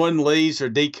 When one leaves or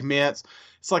decommits,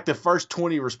 it's like the first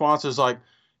 20 responses, like,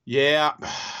 "Yeah,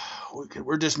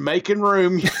 we're just making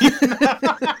room."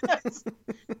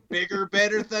 Bigger,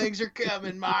 better things are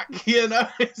coming, Mike.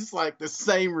 It's like the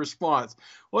same response.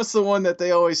 What's the one that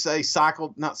they always say?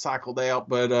 Not cycled out,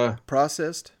 but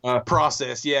processed.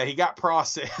 Processed. Yeah, he got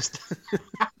processed.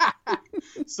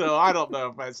 So I don't know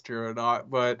if that's true or not,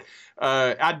 but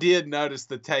I did notice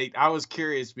the Tate. I was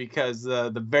curious because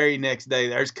the very next day,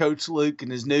 there's Coach Luke and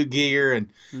his new gear, and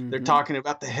they're talking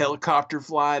about the helicopter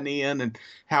flying in and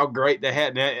how great they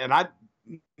had. And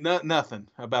nothing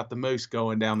about the Moose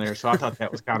going down there. So I thought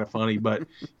that was kind of funny. But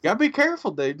you got to be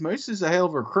careful, dude. Moose is a hell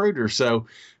of a recruiter. So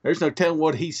there's no telling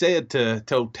what he said to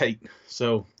Tate.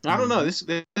 So I don't know. This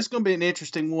is going to be an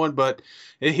interesting one, but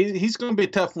he's going to be a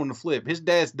tough one to flip. His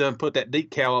dad's done put that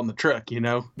decal on the truck, you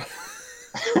know.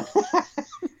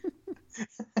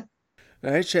 All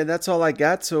right, Shane, that's all I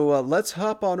got. So let's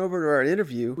hop on over to our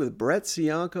interview with Brett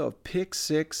Ciancia of Pick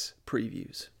Six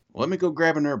Previews. Let me go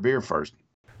grab another beer first.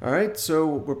 All right, so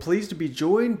we're pleased to be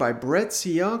joined by Brett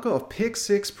Ciancia of Pick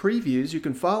Six Previews. You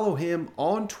can follow him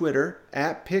on Twitter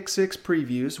at Pick Six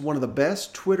Previews, one of the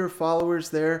best Twitter followers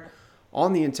there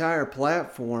on the entire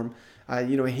platform.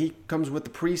 He comes with the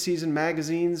preseason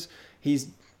magazines. He's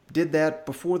did that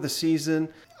before the season.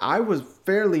 I was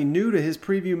fairly new to his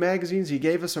preview magazines. He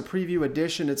gave us a preview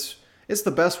edition. It's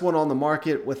the best one on the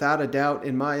market, without a doubt,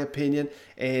 in my opinion.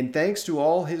 And thanks to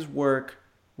all his work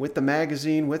with the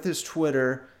magazine, with his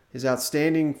Twitter, his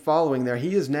outstanding following there,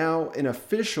 he is now an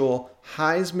official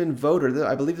Heisman voter.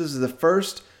 I believe this is the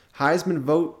first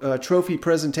Heisman Trophy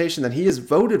presentation that he has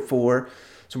voted for.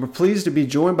 So we're pleased to be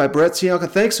joined by Brett Ciancia.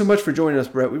 Thanks so much for joining us,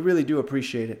 Brett. We really do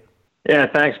appreciate it. Yeah,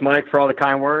 thanks, Mike, for all the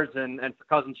kind words. And for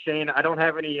Cousin Shane, I don't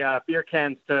have any beer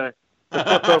cans to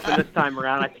flip open this time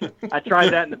around. I tried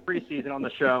that in the preseason on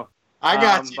the show. I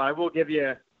got you. But I will give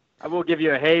you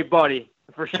a hey, buddy,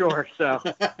 for sure. So,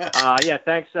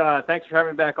 thanks for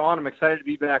having me back on. I'm excited to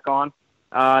be back on.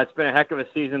 It's been a heck of a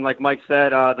season, like Mike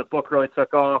said. The book really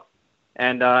took off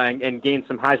and gained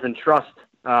some Heisman Trust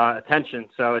attention.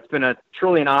 So it's been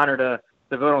truly an honor to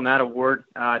vote on that award.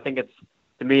 I think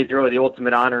to me, it's really the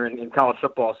ultimate honor in college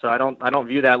football. So I don't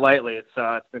view that lightly.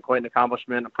 It's been quite an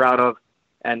accomplishment. I'm proud of,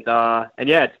 and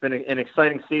it's been an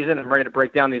exciting season. I'm ready to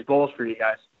break down these bowls for you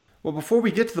guys. Well, before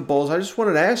we get to the bowls, I just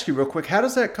wanted to ask you real quick, how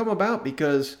does that come about?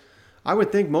 Because I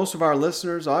would think most of our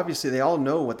listeners, obviously, they all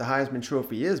know what the Heisman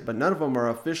Trophy is, but none of them are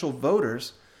official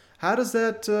voters. How does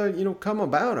that come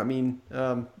about? I mean,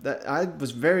 I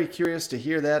was very curious to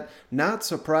hear that. Not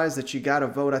surprised that you got a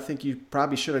vote. I think you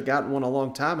probably should have gotten one a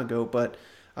long time ago, but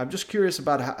I'm just curious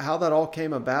about how that all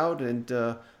came about, and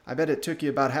I bet it took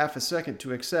you about half a second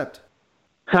to accept.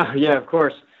 Yeah, of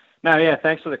course. No, yeah,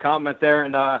 thanks for the comment there.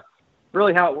 And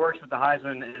really how it works with the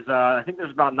Heisman is I think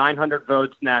there's about 900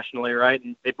 votes nationally, right?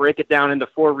 And they break it down into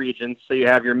 4 regions. So you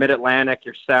have your Mid-Atlantic,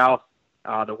 your South,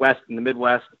 the West, and the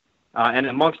Midwest. And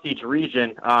amongst each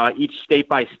region, each state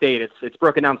by state, it's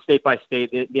broken down state by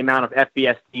state, the amount of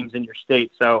FBS teams in your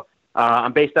state. So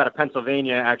I'm based out of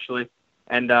Pennsylvania, actually.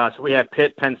 And so we have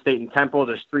Pitt, Penn State, and Temple.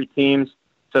 There's 3 teams.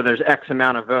 So there's X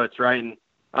amount of votes, right? And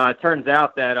it turns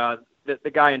out that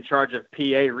the guy in charge of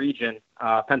PA region,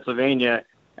 Pennsylvania,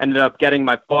 ended up getting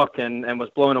my book and was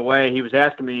blown away. He was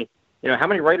asking me, how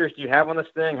many writers do you have on this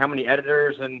thing? How many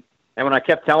editors? And when I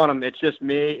kept telling him, it's just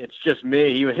me,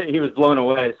 he was blown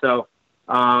away. So,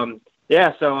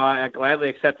 so I gladly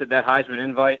accepted that Heisman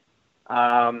invite.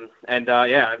 It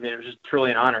was just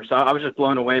truly an honor. So I was just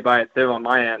blown away by it too on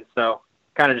my end. So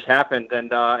kind of just happened,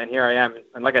 and here I am.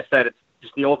 And like I said, it's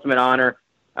just the ultimate honor.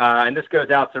 And this goes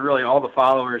out to really all the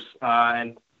followers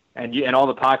and all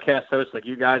the podcast hosts like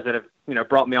you guys that have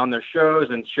brought me on their shows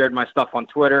and shared my stuff on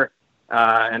Twitter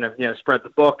and have spread the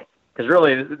book. Because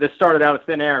really, this started out of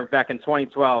thin air back in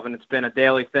 2012, and it's been a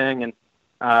daily thing,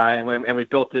 and we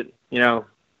built it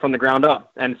from the ground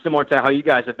up. And similar to how you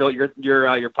guys have built your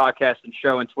podcast and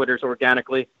show and Twitters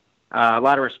organically, a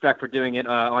lot of respect for doing it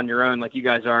on your own like you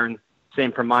guys are, and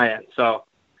same from my end. So,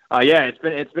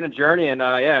 it's been a journey, and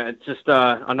it's just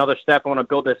another step. I want to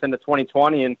build this into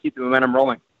 2020 and keep the momentum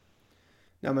rolling.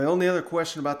 Now, my only other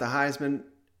question about the Heisman,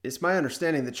 it's my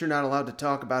understanding that you're not allowed to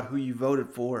talk about who you voted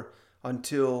for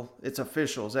until it's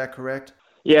official. Is that correct?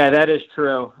 Yeah, that is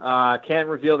true. Can't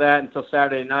reveal that until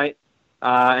Saturday night.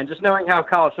 And just knowing how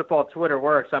college football Twitter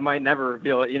works, I might never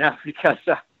reveal it, because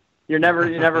you're never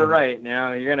right.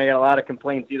 You're going to get a lot of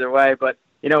complaints either way. But,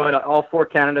 all 4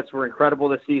 candidates were incredible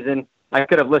this season. I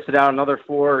could have listed out another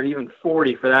 4 or even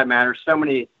 40 for that matter. So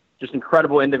many just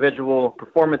incredible individual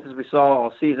performances we saw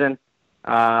all season.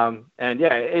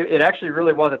 It actually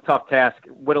really was a tough task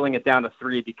whittling it down to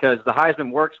 3, because the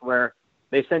Heisman works where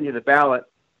they send you the ballot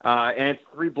and it's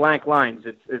 3 blank lines.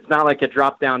 It's not like a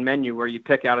drop-down menu where you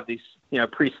pick out of these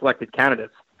pre-selected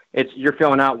candidates. You're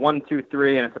filling out 1, 2,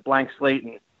 3, and it's a blank slate,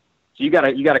 and so you got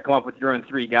to come up with your own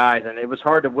 3 guys, and it was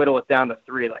hard to whittle it down to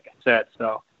 3, like I said.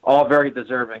 So all very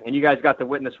deserving, and you guys got to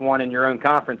witness one in your own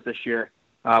conference this year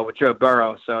with Joe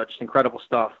Burrow. So it's incredible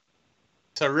stuff.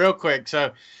 So real quick,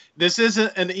 this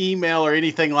isn't an email or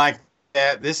anything like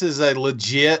that. This is a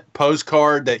legit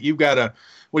postcard that you've got to.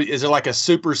 Is it like a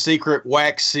super secret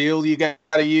wax seal you got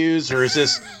to use, or is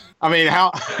this I mean,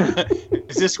 how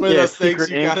is this one of those things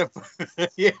you got to?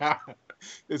 Yeah.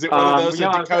 Is it one of those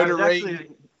Dakota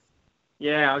rating?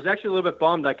 Yeah, I was actually a little bit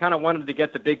bummed. I kind of wanted to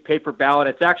get the big paper ballot.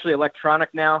 It's actually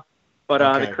electronic now.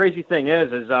 But the crazy thing is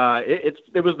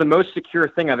it was the most secure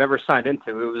thing I've ever signed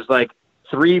into. It was like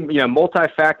 3,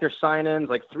 multi-factor sign-ins,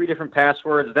 like 3 different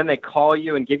passwords. Then they call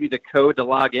you and give you the code to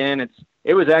log in.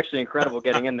 It was actually incredible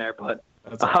getting in there. But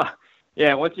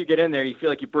yeah, once you get in there, you feel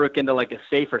like you broke into like a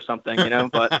safe or something,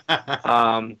 But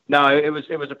no, it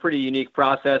was a pretty unique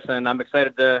process, and I'm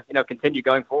excited to continue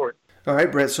going forward. All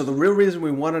right, Brett. So the real reason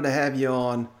we wanted to have you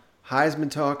on, Heisman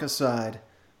talk aside.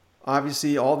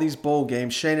 Obviously, all these bowl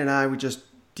games, Shane and I, we just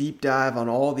deep dive on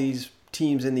all these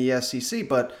teams in the SEC,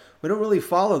 but we don't really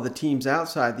follow the teams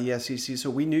outside the SEC, so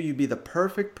we knew you'd be the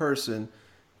perfect person,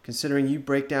 considering you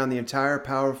break down the entire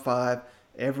Power 5,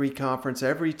 every conference,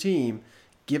 every team.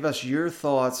 Give us your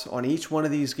thoughts on each one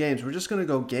of these games. We're just going to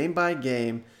go game by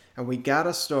game, and we got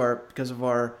to start, because of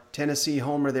our Tennessee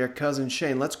homer there, cousin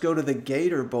Shane. Let's go to the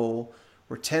Gator Bowl,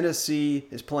 where Tennessee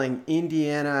is playing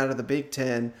Indiana out of the Big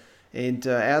Ten. And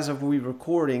as of we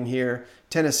recording here,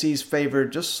 Tennessee's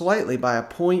favored just slightly by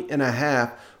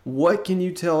 1.5. What can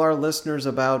you tell our listeners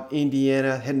about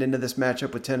Indiana heading into this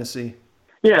matchup with Tennessee?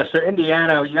 Yeah, so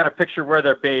Indiana, you got to picture where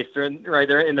they're based. They're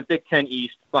in the Big Ten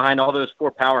East, behind all those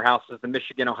 4 powerhouses: the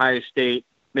Michigan, Ohio State,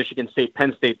 Michigan State,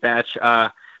 Penn State batch.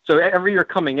 So every year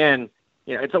coming in,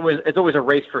 it's always a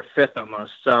race for 5th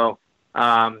almost. So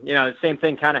the same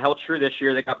thing kind of held true this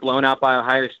year. They got blown out by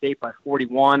Ohio State by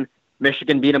 41.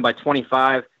 Michigan beat them by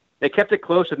 25. They kept it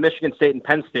close with Michigan State and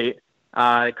Penn State.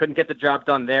 They couldn't get the job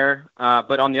done there.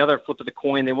 But on the other flip of the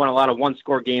coin, they won a lot of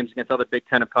one-score games against other Big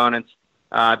Ten opponents,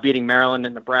 beating Maryland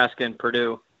and Nebraska and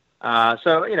Purdue.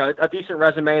 So a decent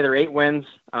resume. They're 8 wins,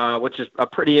 which is a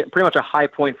pretty much a high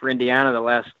point for Indiana the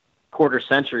last quarter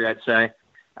century, I'd say.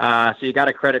 So you got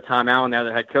to credit Tom Allen, the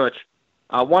other head coach.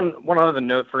 One other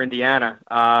note for Indiana,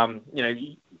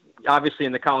 obviously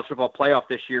in the college football playoff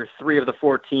this year, 3 of the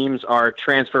 4 teams are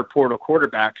transfer portal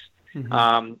quarterbacks.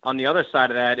 Mm-hmm. On the other side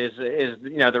of that is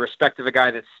the respect of a guy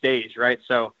that stays, right?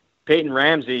 So Peyton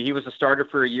Ramsey, he was a starter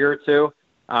for a year or 2,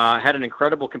 had an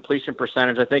incredible completion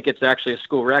percentage. I think it's actually a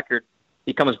school record.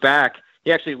 He comes back.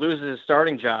 He actually loses his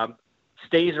starting job,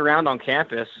 stays around on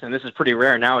campus, and this is pretty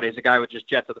rare nowadays. A guy would just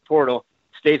jet to the portal,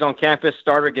 stays on campus,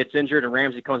 starter gets injured, and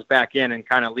Ramsey comes back in and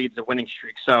kind of leads a winning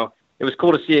streak. So it was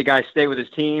cool to see a guy stay with his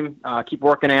team, keep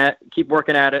working at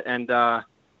it,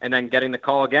 and then getting the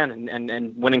call again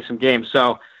and winning some games.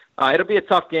 So it'll be a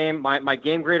tough game. My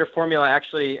game grader formula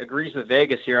actually agrees with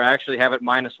Vegas here. I actually have it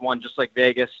 -1, just like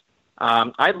Vegas.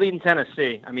 I'd lead in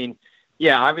Tennessee. I mean,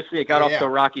 yeah, obviously it got off to a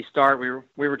rocky start.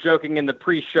 We were joking in the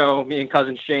pre-show, me and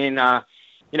cousin Shane,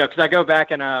 because I go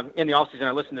back and in the offseason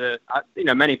I listen to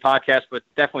many podcasts, but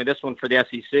definitely this one for the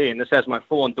SEC, and this has my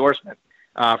full endorsement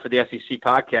for the SEC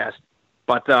podcast.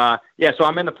 But so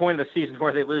I'm in the point of the season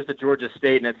where they lose to Georgia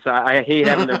State, and I hate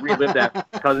having to relive that,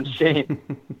 cousin Shane.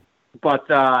 But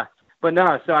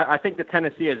no, so I think that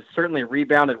Tennessee has certainly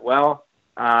rebounded well,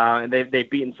 and they've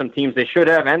beaten some teams they should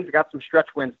have, and got some stretch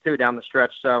wins too down the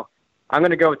stretch. So I'm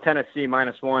going to go with Tennessee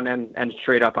 -1 and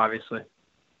straight up, obviously.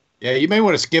 Yeah, you may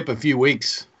want to skip a few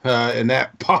weeks in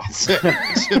that pot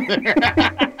section there.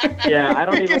 Yeah, I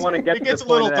don't even want to get to the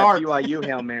point of that BYU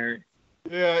Hail Mary.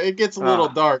 Yeah, it gets a little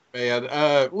dark, man.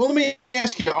 Well, let me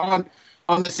ask you on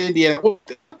this Indiana, what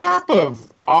type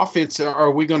of offense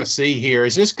are we going to see here?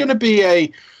 Is this going to be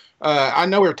I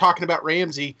know we were talking about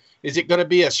Ramsey. Is it going to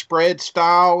be a spread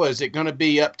style? Is it going to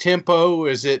be up tempo?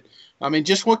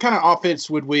 Just what kind of offense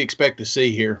would we expect to see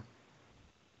here?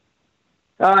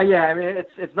 Yeah, I mean,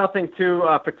 it's nothing too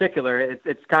particular.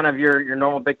 It's kind of your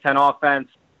normal Big Ten offense.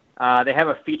 They have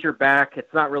a feature back.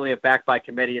 It's not really a back by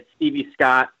committee. It's Stevie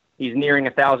Scott. He's nearing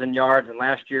 1,000 yards, and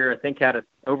last year I think had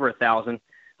over 1,000.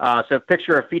 So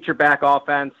picture a feature back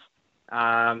offense.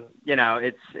 There's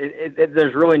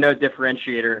really no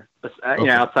differentiator,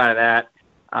 outside of that.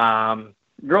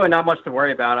 Really not much to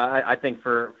worry about, I think,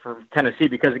 for Tennessee,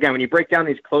 because again, when you break down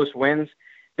these close wins,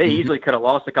 they easily could have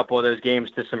lost a couple of those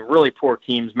games to some really poor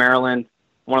teams. Maryland,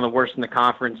 one of the worst in the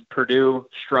conference. Purdue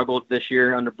struggled this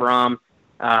year under Brom,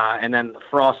 and then the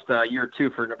Frost year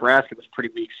 2 for Nebraska was pretty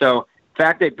weak. So the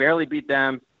fact they barely beat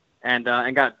them and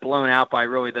got blown out by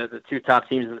really the 2 top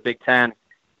teams in the Big Ten,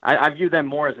 I view them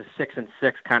more as a 6-6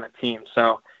 kind of team.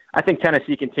 So I think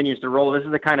Tennessee continues to roll. This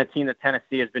is the kind of team that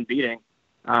Tennessee has been beating,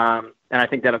 and I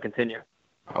think that'll continue.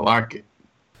 I like it.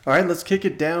 All right, let's kick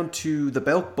it down to the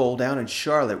Belk Bowl down in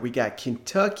Charlotte. We got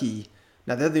Kentucky.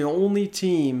 Now, they're the only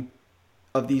team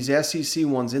of these SEC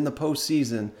ones in the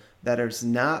postseason that is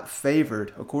not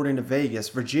favored, according to Vegas.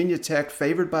 Virginia Tech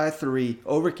favored by 3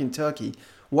 over Kentucky.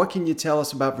 What can you tell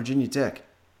us about Virginia Tech?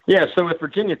 Yeah, so with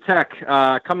Virginia Tech,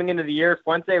 coming into the year,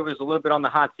 Fuente was a little bit on the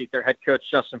hot seat, their head coach,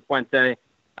 Justin Fuente,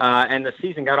 and the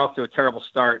season got off to a terrible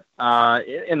start.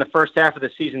 In the first half of the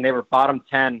season, they were bottom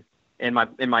 10 in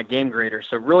my game grader,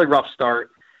 so really rough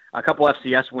start. A couple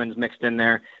FCS wins mixed in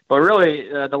there. But really,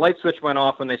 the light switch went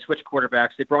off when they switched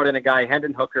quarterbacks. They brought in a guy,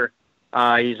 Hendon Hooker.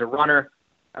 He's a runner,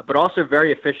 but also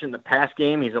very efficient in the pass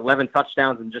game. He's 11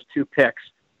 touchdowns and just 2 picks.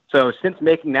 So since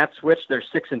making that switch, they're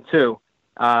 6-2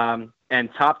 and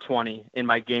top 20 in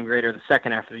my game grader the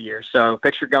second half of the year. So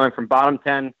picture going from bottom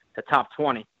 10 to top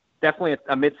 20. Definitely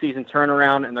a midseason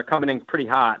turnaround, and they're coming in pretty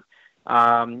hot.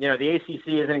 The ACC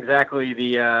isn't exactly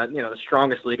the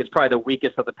strongest league. It's probably the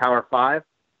weakest of the Power 5.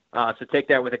 So take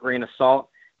that with a grain of salt.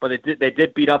 But they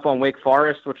did beat up on Wake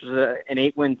Forest, which is an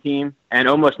 8-win team, and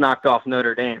almost knocked off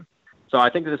Notre Dame. So I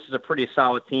think this is a pretty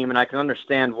solid team, and I can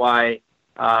understand why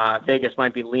Vegas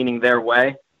might be leaning their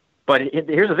way. But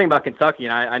here's the thing about Kentucky,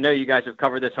 and I know you guys have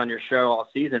covered this on your show all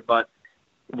season, but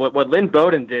what Lynn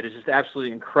Bowden did is just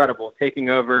absolutely incredible, taking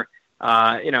over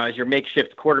as your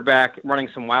makeshift quarterback, running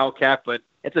some wildcat, but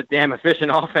it's a damn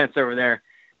efficient offense over there.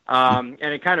 And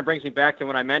it kind of brings me back to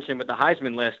what I mentioned with the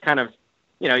Heisman list, kind of,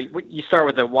 you start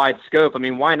with a wide scope. I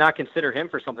mean, why not consider him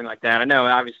for something like that? I know,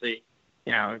 obviously,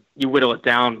 you whittle it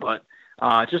down, but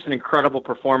just an incredible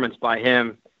performance by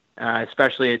him,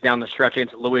 especially down the stretch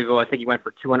against Louisville. I think he went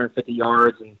for 250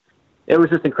 yards, and it was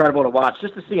just incredible to watch.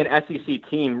 Just to see an SEC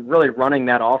team really running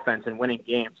that offense and winning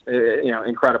games,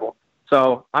 incredible.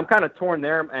 So I'm kind of torn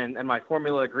there, and my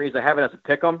formula agrees. I have it as a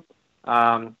pick 'em.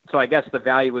 So I guess the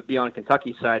value would be on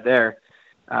Kentucky's side there.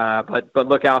 But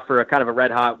look out for a kind of a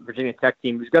red-hot Virginia Tech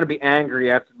team who's going to be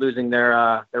angry after losing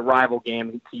their rival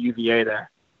game to UVA there.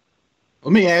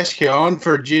 Let me ask you, on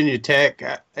Virginia Tech,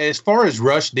 as far as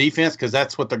rush defense, because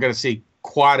that's what they're going to see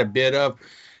quite a bit of,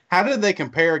 how do they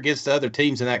compare against the other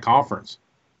teams in that conference?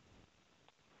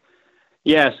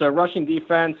 Yeah, so rushing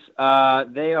defense,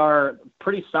 they are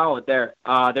pretty solid there.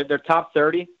 They're top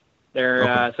 30.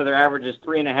 So their average is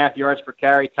 3.5 yards per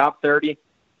carry, top 30.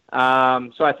 So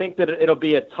I think that it'll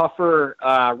be a tougher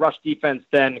rush defense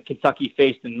than Kentucky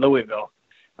faced in Louisville.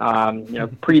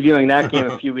 Previewing that game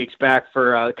a few weeks back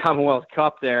for the Commonwealth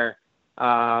Cup there,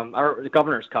 or the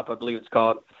Governor's Cup, I believe it's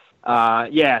called.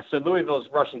 So Louisville's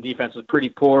rushing defense was pretty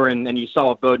poor, and you saw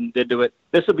what Bowden did to it.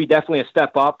 This will be definitely a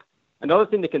step up. Another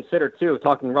thing to consider, too,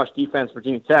 talking rush defense,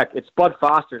 Virginia Tech, it's Bud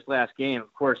Foster's last game.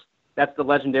 Of course, that's the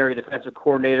legendary defensive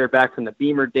coordinator back from the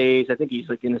Beamer days. I think he's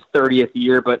like in his 30th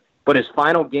year, but his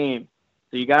final game.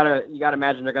 So you gotta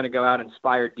imagine they're going to go out and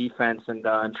inspire defense and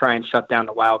try and shut down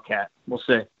the Wildcat. We'll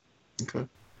see. Okay.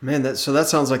 Man, that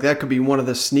sounds like that could be one of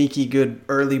the sneaky good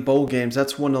early bowl games.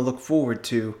 That's one to look forward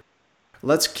to.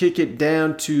 Let's kick it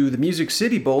down to the Music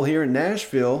City Bowl here in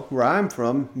Nashville, where I'm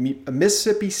from.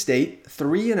 Mississippi State,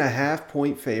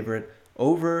 3.5-point favorite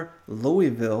over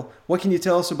Louisville. What can you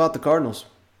tell us about the Cardinals?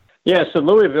 Yeah, so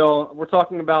Louisville, we're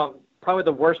talking about probably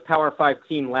the worst Power 5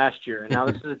 team last year. Now,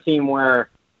 this is a team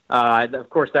where, of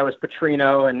course, that was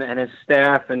Petrino and his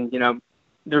staff. And,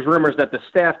 there's rumors that the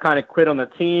staff kind of quit on the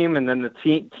team, and then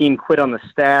the team quit on the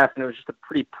staff. And it was just a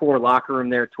pretty poor locker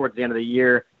room there towards the end of the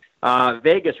year.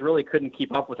 Vegas really couldn't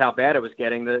keep up with how bad it was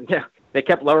getting. They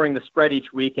kept lowering the spread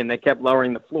each week, and they kept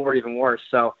lowering the floor even worse.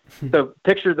 So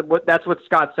picture that's what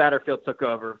Scott Satterfield took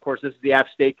over. Of course, this is the App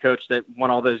State coach that won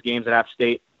all those games at App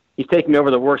State. He's taking over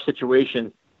the worst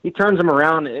situation. He turns them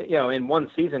around, in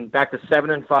one season back to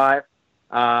 7-5.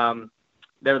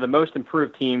 They're the most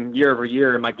improved team year over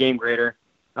year in my game grader.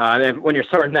 And when you're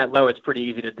starting that low, it's pretty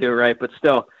easy to do, right? But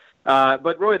still,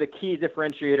 but really the key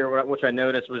differentiator, which I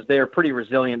noticed, was they're pretty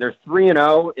resilient. They're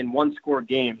 3-0 in one-score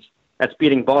games. That's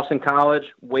beating Boston College,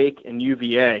 Wake, and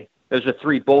UVA. Those are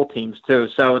 3 bowl teams too.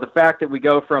 So the fact that we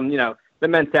go from the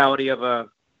mentality of a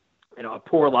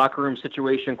poor locker room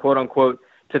situation, quote unquote,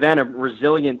 to then a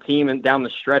resilient team and down the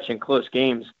stretch in close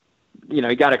games,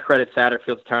 you got to credit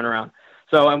Satterfield's turnaround.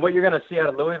 So, and what you're going to see out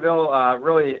of Louisville,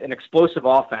 really an explosive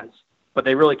offense, but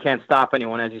they really can't stop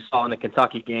anyone, as you saw in the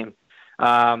Kentucky game.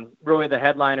 Really, the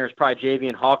headliner is probably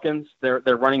Javian Hawkins, their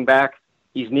running back.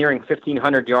 He's nearing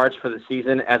 1,500 yards for the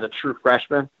season as a true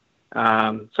freshman.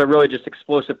 So really just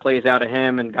explosive plays out of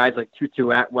him and guys like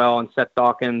Tutu Atwell and Seth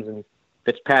Dawkins and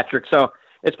Fitzpatrick. So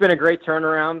it's been a great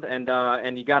turnaround,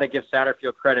 and you got to give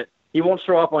Satterfield credit. He won't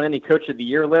show up on any Coach of the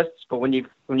Year lists, but when you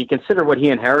consider what he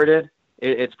inherited,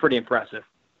 it's pretty impressive.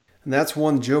 And that's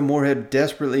one Joe Moorhead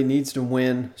desperately needs to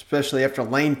win, especially after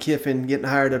Lane Kiffin getting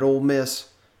hired at Ole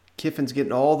Miss. Kiffin's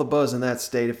getting all the buzz in that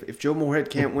state. If Joe Moorhead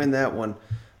can't win that one,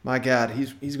 My God,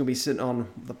 he's going to be sitting on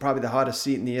probably the hottest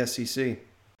seat in the SEC.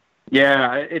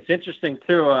 Yeah, it's interesting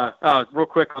too. Real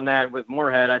quick on that with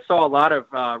Moorhead, I saw a lot of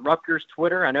Rutgers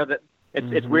Twitter. I know that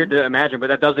it's weird to imagine, but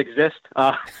that does exist.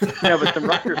 But some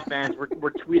Rutgers fans were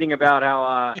tweeting about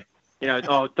how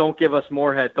don't give us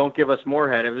Moorhead, don't give us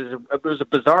Moorhead. It was a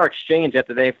bizarre exchange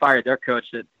after they fired their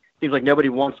coach. It seems like nobody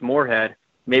wants Moorhead.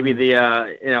 Maybe the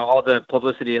all the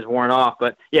publicity has worn off,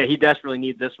 but yeah, he desperately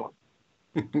needs this one.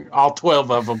 All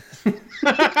 12 of them.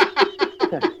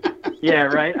 Yeah,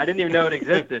 right. I didn't even know it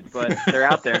existed, but they're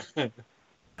out there.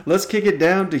 Let's kick it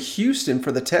down to Houston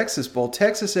for the Texas Bowl.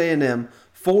 Texas A&M,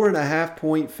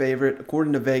 4.5-point favorite,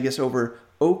 according to Vegas, over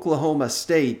Oklahoma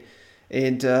State.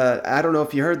 And I don't know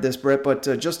if you heard this, Brett, but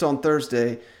just on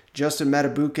Thursday, Justin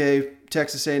Matabuke,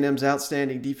 Texas A&M's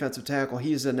outstanding defensive tackle,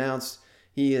 he has announced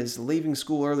he is leaving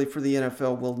school early for the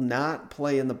NFL, will not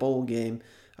play in the bowl game.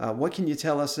 What can you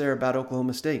tell us there about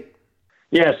Oklahoma State?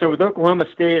 Yeah, so with Oklahoma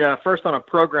State, first on a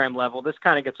program level, this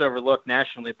kind of gets overlooked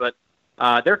nationally, but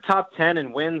they're top 10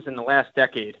 in wins in the last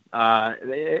decade.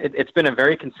 It's been a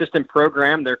very consistent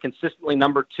program. They're consistently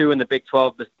number 2 in the Big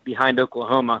 12 behind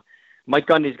Oklahoma. Mike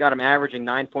Gundy's got them averaging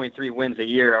 9.3 wins a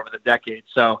year over the decade.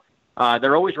 So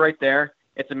they're always right there.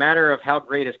 It's a matter of how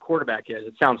great his quarterback is.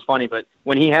 It sounds funny, but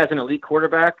when he has an elite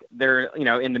quarterback, they're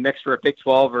in the mix for a Big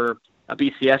 12 or a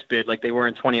BCS bid like they were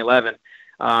in 2011.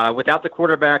 Without the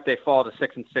quarterback, they fall to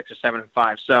 6-6 or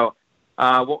 7-5. So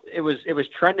it was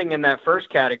trending in that first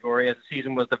category as the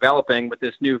season was developing with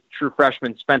this new true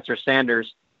freshman Spencer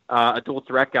Sanders, a dual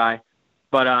threat guy.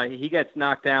 But he gets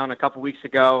knocked down a couple weeks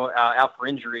ago out for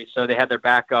injury, so they had their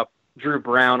backup Drew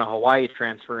Brown, a Hawaii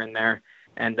transfer, in there,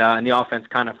 and the offense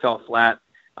kind of fell flat.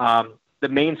 The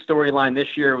main storyline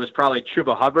this year was probably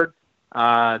Chuba Hubbard,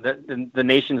 the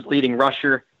nation's leading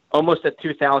rusher, almost at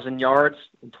 2,000 yards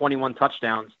and 21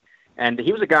 touchdowns. And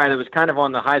he was a guy that was kind of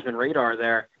on the Heisman radar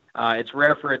there. It's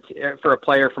rare for a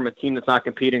player from a team that's not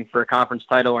competing for a conference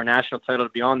title or national title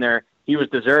to be on there. He was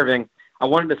deserving. I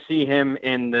wanted to see him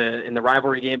in the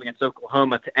rivalry game against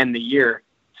Oklahoma to end the year,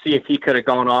 see if he could have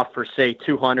gone off for, say,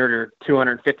 200 or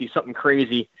 250, something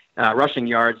crazy rushing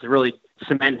yards to really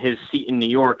cement his seat in New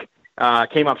York.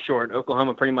 Came up short.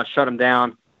 Oklahoma pretty much shut him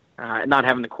down. Not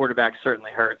having the quarterback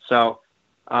certainly hurt. So,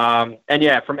 and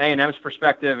yeah, from A&M's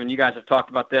perspective, and you guys have talked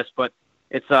about this, but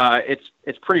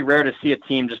it's pretty rare to see a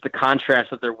team just the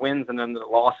contrast with their wins and then their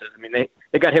losses. I mean,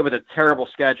 they got hit with a terrible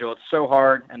schedule. It's so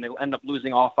hard, and they end up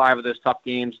losing all 5 of those tough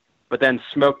games, but then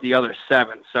smoke the other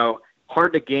 7. So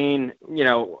hard to gain,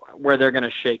 where they're going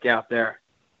to shake out there.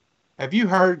 Have you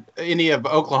heard any of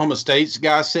Oklahoma State's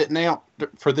guys sitting out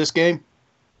for this game?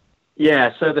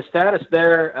 Yeah, so the status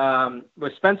there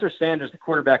with Spencer Sanders, the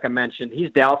quarterback I mentioned,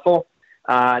 he's doubtful.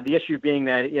 The issue being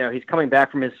that, he's coming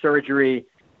back from his surgery.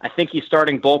 I think he's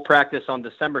starting bowl practice on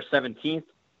December 17th,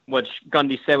 which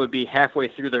Gundy said would be halfway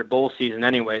through their bowl season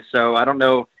anyway. So I don't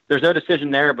know. There's no decision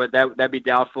there, but that'd be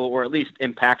doubtful or at least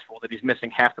impactful that he's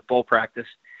missing half the bowl practice.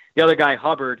 The other guy,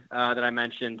 Hubbard, that I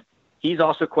mentioned, he's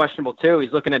also questionable too.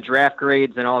 He's looking at draft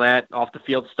grades and all that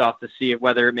off-the-field stuff to see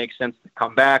whether it makes sense to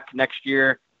come back next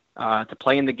year to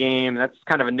play in the game. That's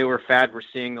kind of a newer fad we're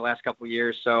seeing the last couple of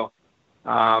years. So,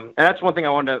 and that's one thing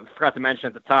I forgot to mention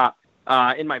at the top.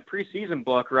 In my preseason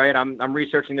book, right, I'm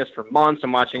researching this for months.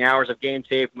 I'm watching hours of game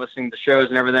tape, listening to shows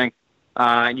and everything,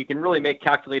 and you can really make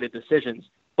calculated decisions.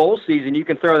 Bowl season, you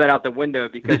can throw that out the window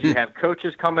because you have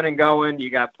coaches coming and going. You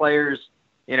got players.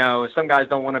 Some guys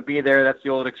don't want to be there. That's the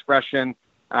old expression.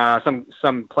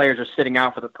 Some players are sitting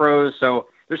out for the pros. So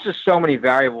there's just so many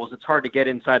variables. It's hard to get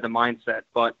inside the mindset,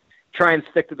 but try and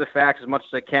stick to the facts as much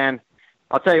as I can.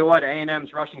 I'll tell you what,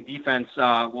 A&M's rushing defense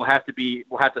will have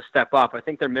to step up. I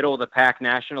think they're middle of the pack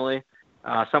nationally,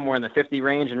 somewhere in the 50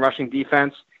 range in rushing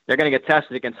defense. They're going to get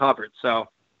tested against Hubbard, so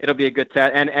it'll be a good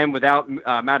test. And without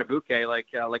Matabuke,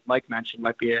 like Mike mentioned,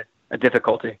 might be a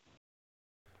difficulty.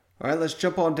 All right, let's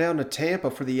jump on down to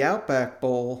Tampa for the Outback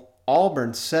Bowl.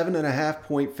 Auburn,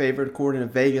 7.5-point favorite according to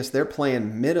Vegas. They're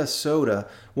playing Minnesota.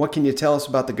 What can you tell us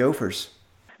about the Gophers?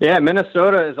 Yeah,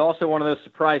 Minnesota is also one of those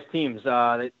surprise teams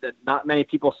that not many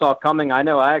people saw coming. I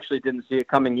know I actually didn't see it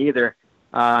coming either.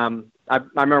 I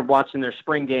remember watching their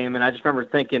spring game, and I just remember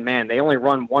thinking, man, they only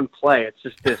run one play. It's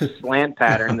just this slant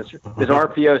pattern, this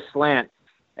RPO slant.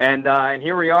 And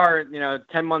here we are,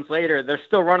 10 months later, they're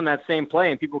still running that same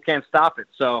play, and people can't stop it.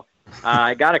 So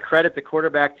I got to credit the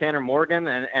quarterback, Tanner Morgan,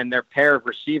 and their pair of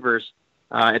receivers.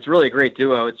 It's really a great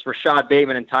duo. It's Rashad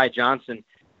Bateman and Ty Johnson.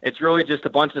 It's really just a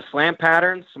bunch of slant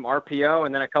patterns, some RPO,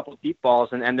 and then a couple of deep balls,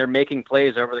 and they're making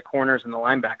plays over the corners and the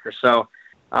linebackers. So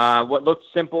what looked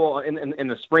simple in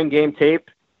the spring game tape,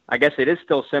 I guess it is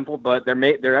still simple, but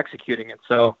they're executing it.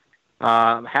 So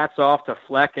hats off to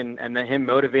Fleck and him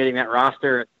motivating that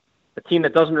roster. A team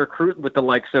that doesn't recruit with the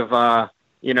likes of,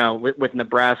 with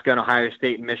Nebraska and Ohio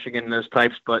State and Michigan and those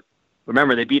types. But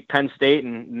remember, they beat Penn State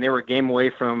and they were a game away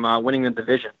from winning the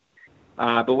division.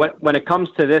 But when it comes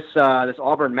to this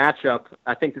Auburn matchup,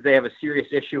 I think that they have a serious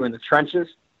issue in the trenches.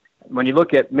 When you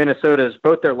look at Minnesota's,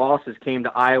 both their losses came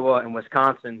to Iowa and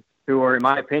Wisconsin, who are, in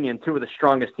my opinion, two of the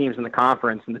strongest teams in the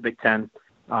conference in the Big Ten,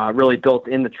 really built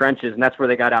in the trenches, and that's where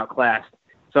they got outclassed.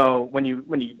 So when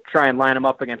you try and line them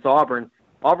up against Auburn's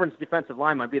defensive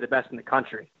line might be the best in the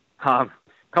country.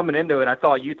 Coming into it, I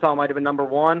thought Utah might have been number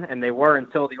one, and they were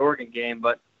until the Oregon game,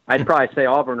 but I'd probably say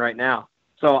Auburn right now.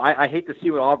 So I hate to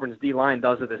see what Auburn's D-line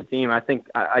does to this team. I think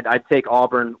I'd take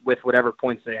Auburn with whatever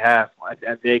points they have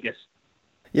at Vegas.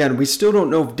 Yeah, and we still don't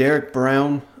know if Derek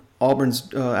Brown,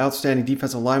 Auburn's outstanding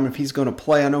defensive lineman, if he's going to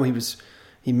play. I know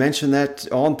he mentioned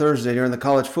that on Thursday during the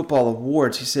College Football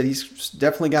Awards. He said he's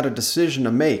definitely got a decision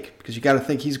to make because you got to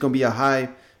think he's going to be a high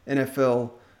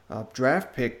NFL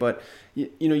draft pick. But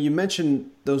you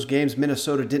mentioned those games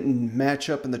Minnesota didn't match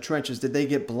up in the trenches. Did they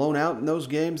get blown out in those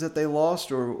games that they lost,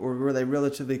 or were they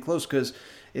relatively close? Because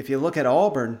if you look at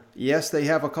Auburn, yes, they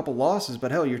have a couple losses,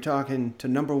 but hell, you're talking to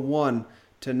number 1,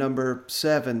 to number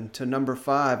 7, to number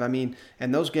 5. I mean,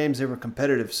 and those games, they were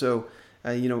competitive. So,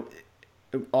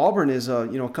 Auburn is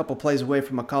a couple plays away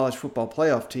from a college football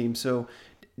playoff team. So,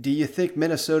 do you think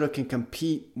Minnesota can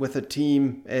compete with a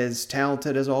team as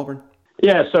talented as Auburn?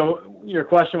 Yeah, so your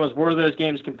question was, were those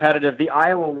games competitive? The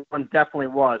Iowa one definitely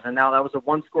was, and now that was a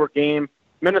one-score game.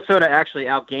 Minnesota actually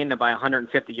outgained them by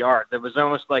 150 yards. It was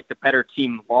almost like the better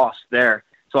team lost there.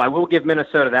 So I will give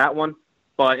Minnesota that one,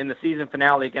 but in the season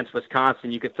finale against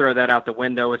Wisconsin, you could throw that out the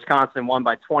window. Wisconsin won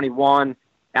by 21,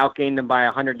 outgained them by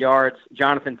 100 yards.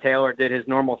 Jonathan Taylor did his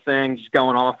normal thing, just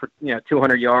going off for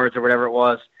 200 yards or whatever it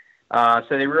was. So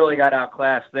they really got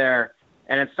outclassed there.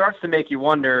 And it starts to make you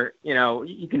wonder,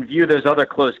 you can view those other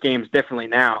close games differently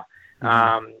now.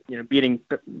 Beating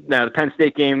the Penn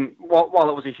State game, while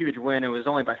it was a huge win, it was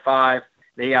only by 5.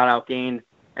 They got outgained.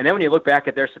 And then when you look back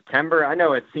at their September, I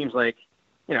know it seems like,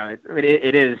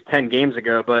 it is 10 games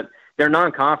ago, but their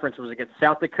non-conference was against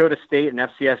South Dakota State, an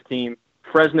FCS team,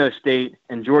 Fresno State,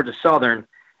 and Georgia Southern.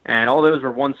 And all those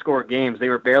were one-score games. They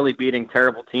were barely beating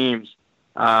terrible teams.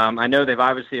 I know they've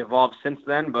obviously evolved since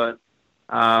then, but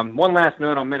one last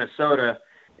note on Minnesota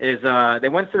is they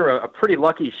went through a pretty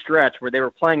lucky stretch where they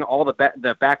were playing all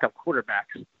the backup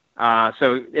quarterbacks.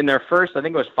 So in their first, I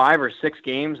think it was 5 or 6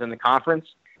 games in the conference,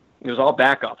 it was all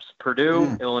backups.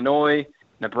 Purdue, Illinois,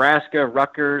 Nebraska,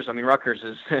 Rutgers. I mean, Rutgers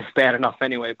is bad enough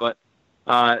anyway, but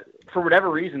for whatever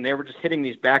reason, they were just hitting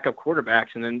these backup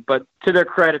quarterbacks. But to their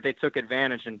credit, they took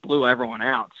advantage and blew everyone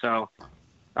out. So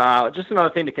just another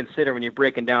thing to consider when you're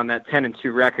breaking down that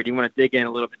 10-2 record. You want to dig in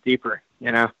a little bit deeper,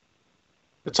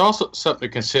 It's also something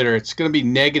to consider. It's going to be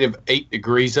 -8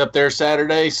 degrees up there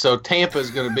Saturday, so Tampa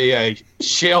is going to be a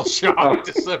shell shock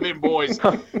to some of them boys.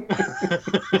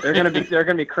 They're going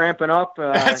to be cramping up.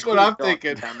 That's what I'm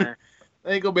thinking.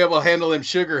 They ain't going to be able to handle them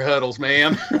sugar huddles,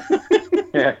 man.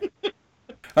 Yeah.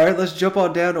 All right, let's jump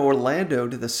on down to Orlando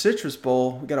to the Citrus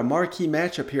Bowl. We got a marquee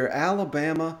matchup here: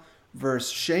 Alabama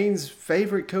versus Shane's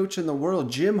favorite coach in the world,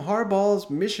 Jim Harbaugh's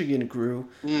Michigan crew.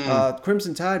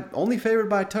 Crimson Tide only favored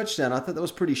by a touchdown. I thought that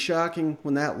was pretty shocking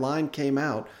when that line came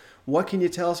out. What can you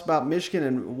tell us about Michigan,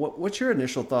 and what's your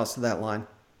initial thoughts to that line?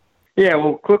 Yeah,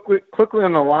 well, quickly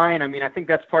on the line, I mean, I think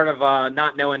that's part of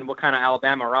not knowing what kind of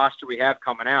Alabama roster we have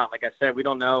coming out. Like I said, we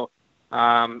don't know.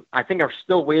 I think I'm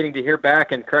still waiting to hear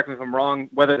back, and correct me if I'm wrong,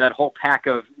 whether that whole pack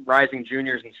of rising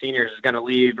juniors and seniors is going to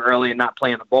leave early and not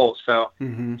play in the bowl. So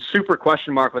super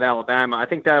question mark with Alabama. I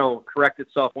think that'll correct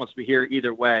itself once we hear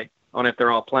either way on if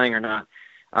they're all playing or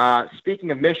not.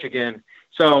 Speaking of Michigan,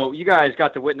 so you guys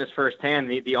got to witness firsthand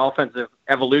the offensive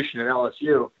evolution at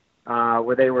LSU,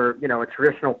 where they were, a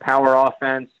traditional power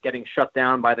offense getting shut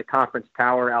down by the conference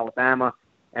power Alabama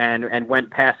and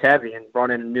went pass heavy and brought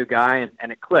in a new guy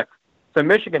and it clicked. So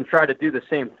Michigan tried to do the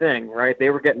same thing, right?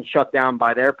 They were getting shut down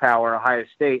by their power, Ohio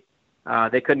State.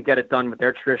 They couldn't get it done with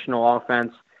their traditional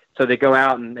offense. So they go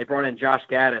out and they brought in Josh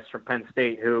Gaddis from Penn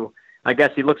State, who I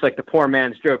guess he looks like the poor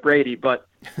man's Joe Brady, but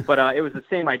it was the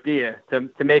same idea to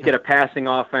make it a passing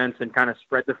offense and kind of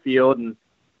spread the field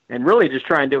and really just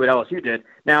try and do what LSU did.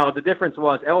 Now, the difference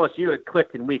was LSU had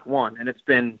clicked in week 1, and it's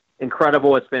been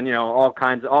incredible. It's been, all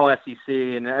SEC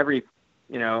and every,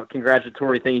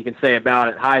 congratulatory thing you can say about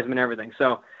it, Heisman, everything.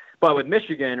 So, but with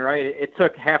Michigan, right, it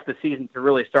took half the season to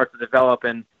really start to develop,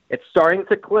 and it's starting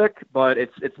to click, but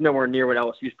it's nowhere near what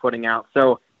LSU's putting out.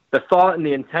 So the thought and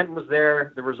the intent was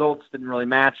there. The results didn't really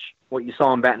match what you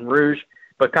saw in Baton Rouge.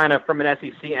 but kind of from an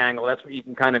SEC angle, that's what you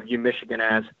can kind of view Michigan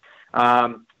as.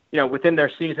 Within their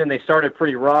season, they started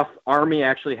pretty rough. Army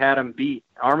actually had them beat.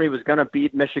 Army was going to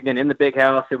beat Michigan in the Big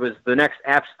House. It was the next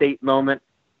App State moment.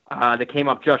 They came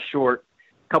up just short.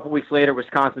 A couple weeks later,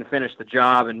 Wisconsin finished the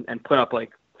job and put up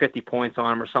like 50 points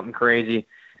on them or something crazy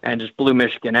and just blew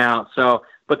Michigan out.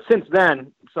 But since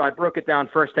then, I broke it down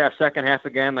first half, second half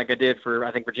again, like I did for,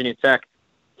 I think, Virginia Tech.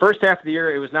 First half of the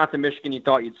year, it was not the Michigan you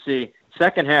thought you'd see.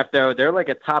 Second half, though, they're like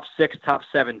a top 6, top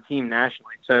 7 team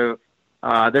nationally. So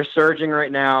they're surging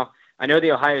right now. I know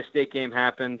the Ohio State game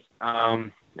happened,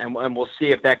 and we'll see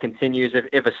if that continues,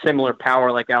 if a similar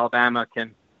power like Alabama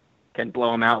can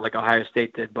blow them out like Ohio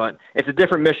State did. But it's a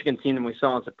different Michigan team than we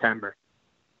saw in September.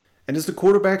 And is the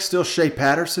quarterback still Shea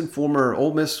Patterson, former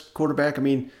Ole Miss quarterback? I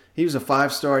mean, he was a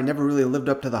 5-star. He never really lived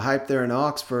up to the hype there in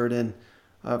Oxford. And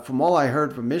from all I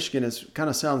heard from Michigan, it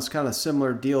sounds kind of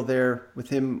similar deal there with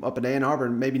him up in Ann Arbor,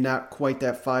 and maybe not quite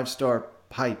that 5-star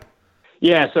hype.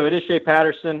 Yeah, so it is Shea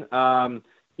Patterson.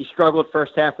 He struggled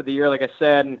first half of the year, like I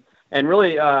said, and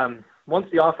really once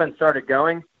the offense started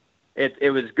going,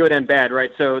 it was good and bad,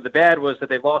 right? So the bad was that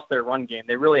they lost their run game.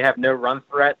 They really have no run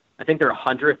threat. I think they're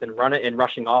 100th in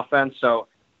rushing offense, so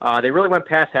they really went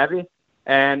pass heavy.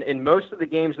 And in most of the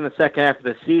games in the second half of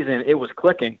the season, it was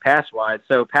clicking pass-wise.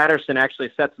 So Patterson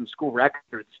actually set some school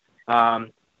records.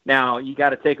 Now, you got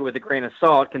to take it with a grain of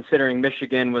salt, considering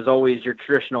Michigan was always your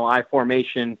traditional I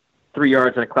formation, 3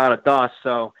 yards in a cloud of dust.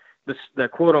 So the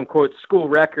quote-unquote school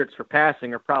records for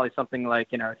passing are probably something like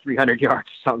 300 yards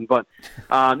or something. But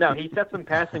no, he set some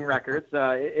passing records.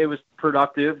 It was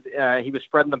productive. He was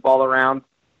spreading the ball around.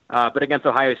 But against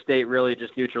Ohio State, really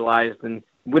just neutralized. And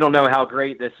we don't know how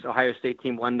great this Ohio State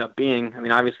team will end up being. I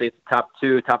mean, obviously it's a top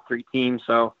 2, top 3 team.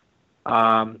 So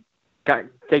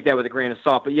take that with a grain of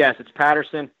salt. But yes, it's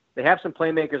Patterson. They have some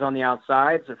playmakers on the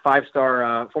outsides. A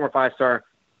former 5-star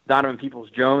Donovan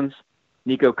Peoples-Jones.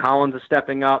 Nico Collins is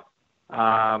stepping up.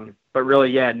 But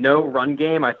really, yeah, no run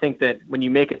game. I think that when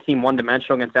you make a team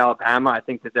one-dimensional against Alabama, I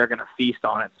think that they're going to feast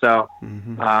on it. So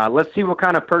let's see what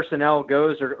kind of personnel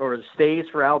goes or stays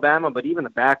for Alabama. But even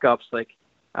the backups, like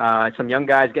some young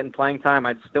guys getting playing time,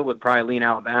 I still would probably lean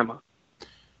Alabama.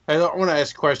 I want to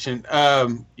ask a question.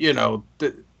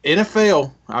 The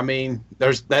NFL, I mean,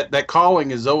 there's that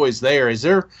calling is always there. Is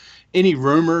there any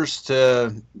rumors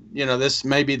to, this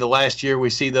may be the last year we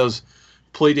see those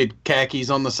pleated khakis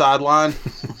on the sideline?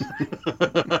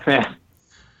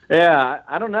 Yeah,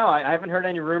 I don't know. I haven't heard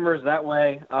any rumors that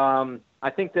way. I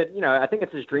think that, I think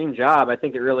it's his dream job. I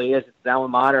think it really is. It's his alma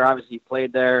mater. Obviously, he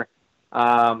played there.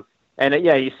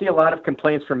 You see a lot of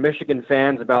complaints from Michigan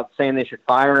fans about saying they should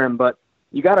fire him, but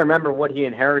you got to remember what he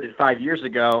inherited 5 years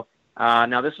ago.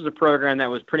 Now, this was a program that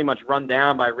was pretty much run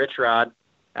down by Rich Rod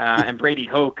and Brady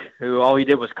Hoke, who all he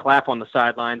did was clap on the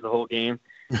sidelines the whole game.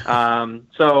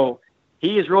 So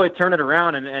he has really turned it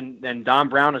around, and Don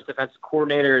Brown, as defensive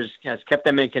coordinator, has kept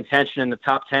them in contention in the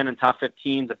top 10 and top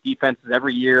 15s of defenses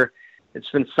every year. It's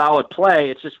been solid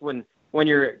play. It's just when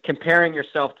you're comparing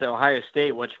yourself to Ohio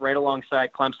State, which right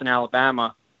alongside Clemson,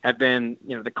 Alabama, have been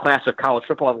the class of college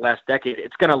football of the last decade,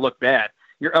 it's going to look bad.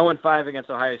 You're 0-5 against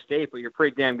Ohio State, but you're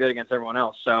pretty damn good against everyone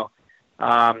else. So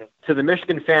to the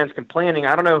Michigan fans complaining,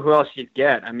 I don't know who else you'd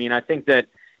get. I mean, I think that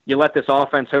you let this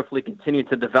offense hopefully continue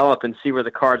to develop and see where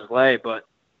the cards lay, but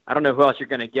I don't know who else you're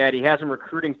going to get. He has them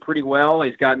recruiting pretty well.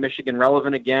 He's got Michigan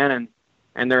relevant again,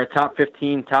 and they're a top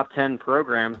 15, top 10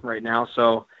 program right now.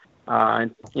 So,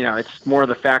 it's more of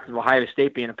the fact of Ohio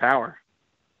State being a power.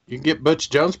 You can get Butch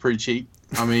Jones pretty cheap.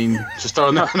 I mean, just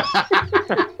throwing that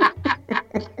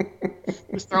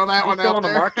just throwing that one out on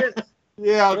there. The market?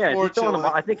 Yeah, yeah, unfortunately.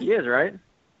 I think he is, right?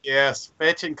 Yes,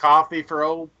 fetching coffee for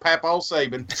old Papa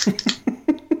Saban.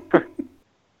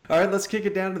 All right, let's kick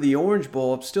it down to the Orange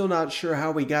Bowl. I'm still not sure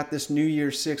how we got this New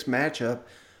Year's 6 matchup.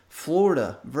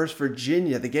 Florida versus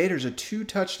Virginia. The Gators a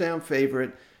 2-touchdown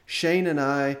favorite. Shane and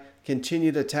I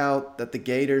continue to tout that the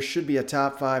Gators should be a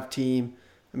top 5 team.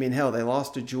 I mean, hell, they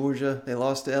lost to Georgia. They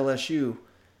lost to LSU.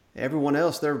 Everyone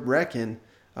else, they're wrecking.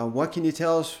 What can you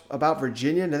tell us about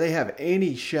Virginia? Do they have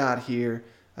any shot here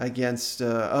against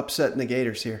upsetting the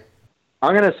Gators here?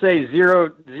 I'm going to say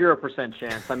 0%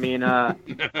 chance. I mean, I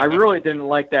really didn't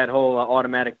like that whole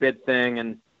automatic bid thing.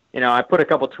 And, I put a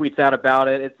couple tweets out about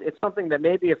it. It's something that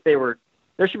maybe if there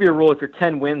should be a rule if you're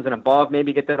 10 wins and above,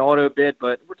 maybe get that auto bid.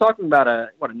 But we're talking about a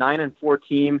 9-4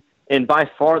 team in by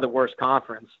far the worst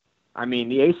conference. I mean,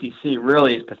 the ACC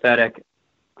really is pathetic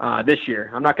this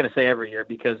year. I'm not going to say every year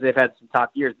because they've had some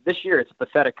top years. This year, it's a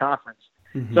pathetic conference.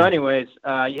 Mm-hmm. So anyways,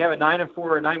 you have a 9-4,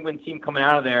 9-win team coming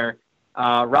out of there.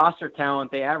 Roster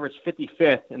talent, they averaged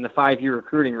 55th in the 5-year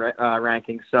recruiting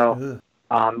rankings. So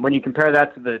When you compare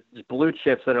that to the blue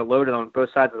chips that are loaded on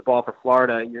both sides of the ball for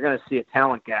Florida, you're going to see a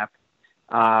talent gap.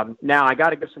 Now, I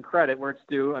got to give some credit where it's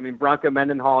due. I mean, Bronco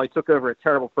Mendenhall, he took over a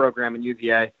terrible program in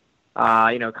UVA,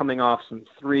 coming off some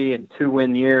 3- and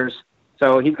 2-win years.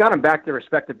 So he's got him back to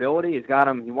respectability. He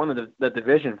won the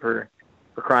division for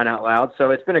crying out loud.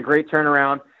 So it's been a great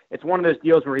turnaround. It's one of those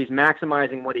deals where he's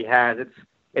maximizing what he has.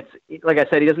 It's like I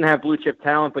said, he doesn't have blue chip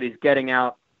talent, but he's getting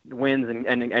out wins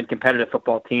and competitive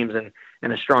football teams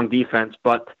and a strong defense.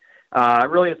 But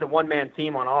really, it's a one-man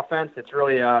team on offense. It's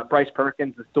really Bryce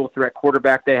Perkins, the dual threat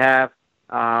quarterback they have.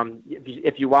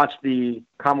 If you watch the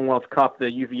Commonwealth Cup,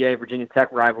 the UVA Virginia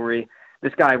Tech rivalry,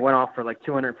 this guy went off for like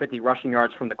 250 rushing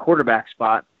yards from the quarterback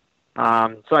spot.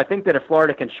 So I think that if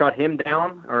Florida can shut him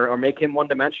down or make him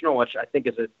one-dimensional, which I think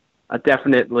is a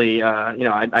definitely,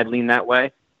 I'd lean that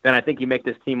way, then I think you make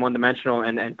this team one-dimensional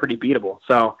and pretty beatable.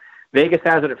 So Vegas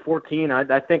has it at 14.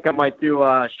 I think I might do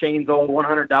Shane's old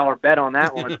 $100 bet on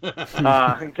that one.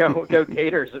 Go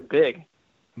Gators big.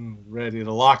 Ready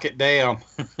to lock it down.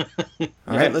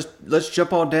 All right, let's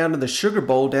jump on down to the Sugar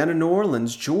Bowl down in New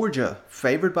Orleans, Georgia,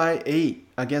 favored by 8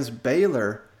 against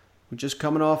Baylor. We're just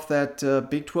coming off that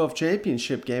Big 12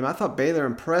 championship game. I thought Baylor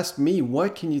impressed me.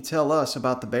 What can you tell us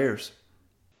about the Bears?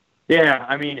 Yeah,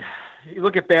 I mean, you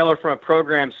look at Baylor from a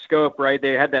program scope, right?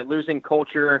 They had that losing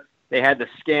culture. They had the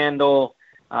scandal.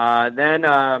 Then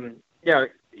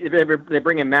they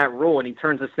bring in Matt Rule, and he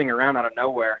turns this thing around out of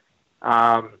nowhere.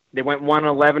 They went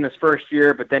 1-11 his first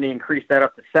year, but then he increased that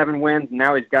up to 7 wins, and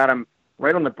now he's got them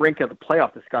right on the brink of the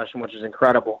playoff discussion, which is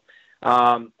incredible.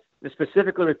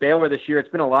 Specifically with Baylor this year, it's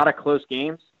been a lot of close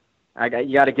games. You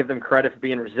got to give them credit for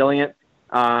being resilient.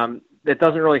 That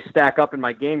doesn't really stack up in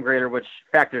my game grader, which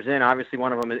factors in, obviously,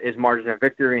 one of them is margin of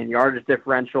victory and yardage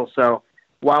differential. So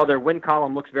while their win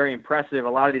column looks very impressive, a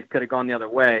lot of these could have gone the other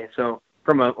way. So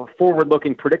from a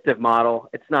forward-looking predictive model,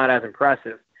 it's not as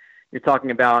impressive. You're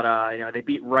talking about, they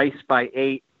beat Rice by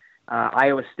 8,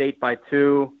 Iowa State by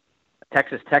 2,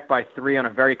 Texas Tech by 3 on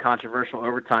a very controversial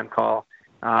overtime call.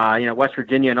 West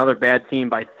Virginia, another bad team,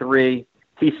 by 3,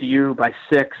 TCU by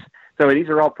 6. So these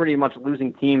are all pretty much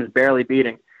losing teams, barely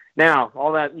beating. Now,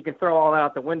 all that, you can throw all that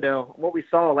out the window. What we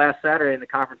saw last Saturday in the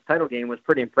conference title game was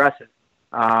pretty impressive.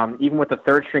 Even with the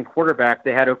third-string quarterback,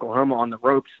 they had Oklahoma on the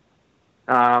ropes.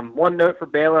 One note for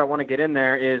Baylor I want to get in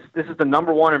there is this is the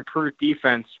number 1 improved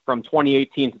defense from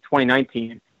 2018 to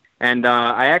 2019. And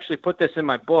I actually put this in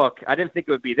my book. I didn't think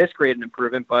it would be this great an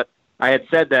improvement, but I had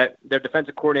said that their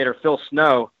defensive coordinator, Phil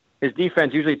Snow, his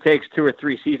defense usually takes 2 or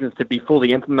 3 seasons to be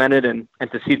fully implemented and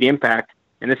to see the impact.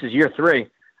 And this is year 3.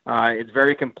 It's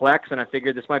very complex, and I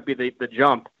figured this might be the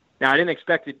jump. Now, I didn't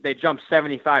expect they jumped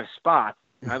 75 spots.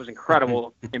 That was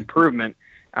incredible improvement.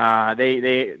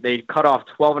 They cut off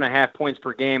 12.5 points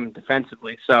per game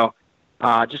defensively. So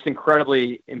just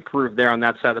incredibly improved there on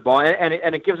that side of the ball. And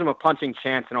it gives them a punching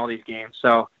chance in all these games.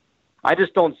 So I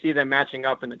just don't see them matching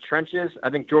up in the trenches. I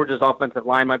think Georgia's offensive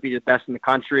line might be the best in the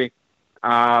country.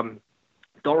 Don't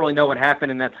really know what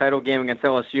happened in that title game against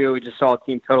LSU. We just saw a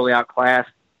team totally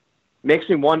outclassed. Makes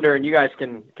me wonder, and you guys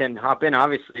can hop in,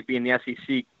 obviously, being the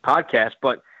SEC podcast,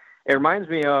 but it reminds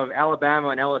me of Alabama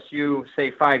and LSU, say,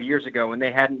 5 years ago when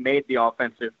they hadn't made the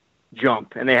offensive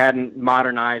jump and they hadn't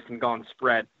modernized and gone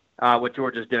spread, what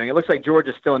Georgia's doing. It looks like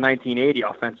Georgia's still in 1980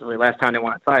 offensively, last time they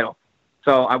won a title.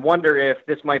 So I wonder if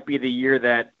this might be the year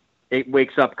that it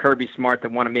wakes up Kirby Smart to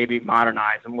want to maybe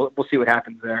modernize, and we'll see what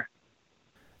happens there.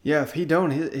 Yeah, if he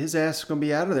don't, his ass is going to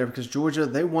be out of there because Georgia,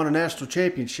 they won a national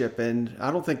championship, and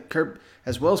I don't think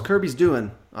as well as Kirby's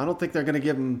doing, I don't think they're going to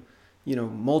give him,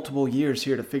 multiple years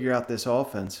here to figure out this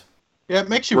offense. Yeah, it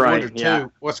makes you wonder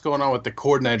too what's going on with the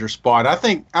coordinator spot. I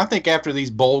think after these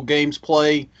bowl games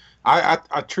play,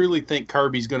 I truly think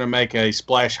Kirby's going to make a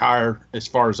splash hire as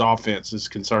far as offense is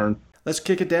concerned. Let's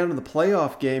kick it down to the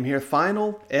playoff game here.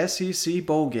 Final SEC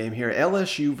bowl game here.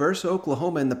 LSU versus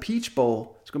Oklahoma in the Peach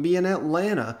Bowl. It's going to be in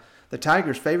Atlanta. The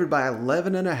Tigers favored by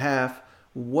 11.5.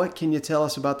 What can you tell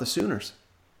us about the Sooners?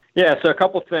 Yeah, so a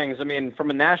couple things. I mean,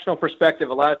 from a national perspective,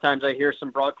 a lot of times I hear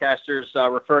some broadcasters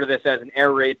refer to this as an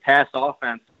air raid pass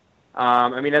offense.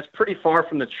 That's pretty far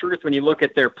from the truth when you look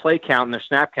at their play count and their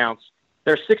snap counts.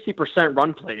 They're 60%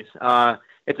 run plays.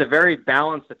 It's a very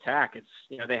balanced attack.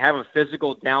 It's they have a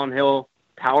physical, downhill,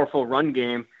 powerful run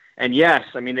game. And yes,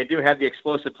 they do have the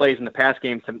explosive plays in the pass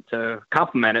game to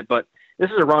complement it, but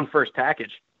this is a run-first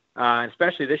package,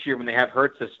 especially this year when they have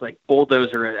Hurts as like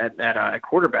bulldozer at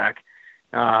quarterback.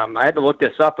 I had to look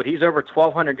this up, but he's over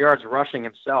 1,200 yards rushing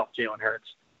himself, Jalen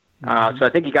Hurts. So I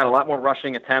think he got a lot more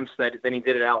rushing attempts than he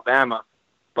did at Alabama.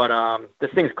 But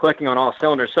this thing's clicking on all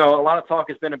cylinders. So a lot of talk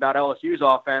has been about LSU's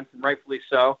offense, and rightfully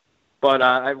so. but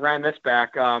I ran this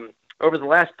back. Over the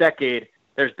last decade,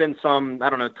 there's been some,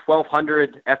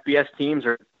 1,200 FBS teams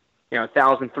or,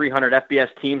 1,300 FBS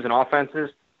teams and offenses.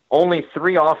 Only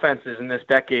 3 offenses in this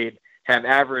decade have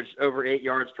averaged over 8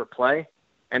 yards per play,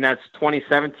 and that's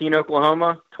 2017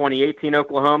 Oklahoma, 2018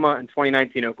 Oklahoma, and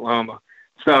 2019 Oklahoma.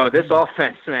 So this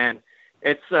offense, man,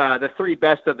 it's the 3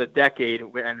 best of the decade,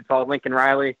 and it's all Lincoln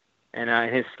Riley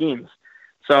and his schemes.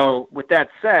 So with that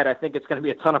said, I think it's going to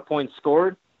be a ton of points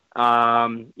scored.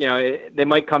 They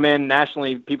might come in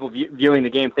nationally, people viewing the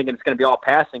game thinking it's going to be all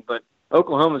passing, but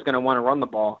Oklahoma is going to want to run the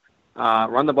ball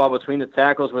between the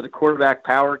tackles with a quarterback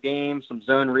power game, some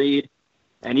zone read,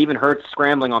 and even Hurts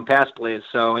scrambling on pass plays.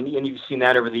 So, and you've seen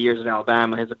that over the years at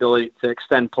Alabama, his ability to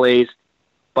extend plays.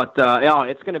 But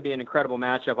it's going to be an incredible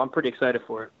matchup. I'm pretty excited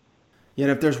for it. Yeah,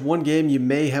 and if there's one game you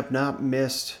may have not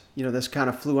missed, this kind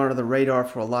of flew under the radar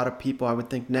for a lot of people, I would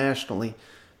think nationally.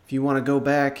 If you want to go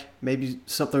back, maybe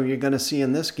something you're going to see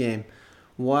in this game,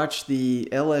 watch the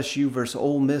LSU versus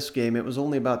Ole Miss game. It was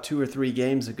only about 2 or 3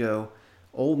 games ago.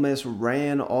 Ole Miss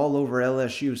ran all over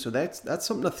LSU, so that's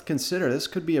something to consider. This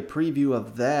could be a preview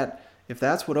of that. If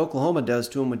that's what Oklahoma does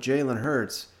to them with Jalen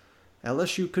Hurts,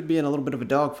 LSU could be in a little bit of a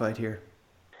dogfight here.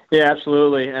 Yeah,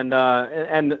 absolutely. And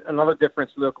another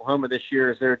difference with Oklahoma this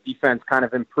year is their defense kind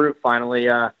of improved finally.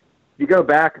 If you go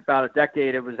back about a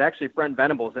decade, it was actually Brent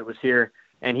Venables that was here,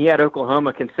 and he had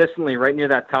Oklahoma consistently right near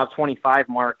that top 25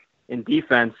 mark in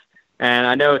defense. And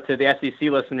I know to the SEC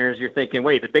listeners, you're thinking,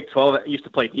 wait, the Big 12 used to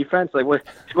play defense? Like, what?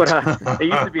 It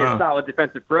used to be a solid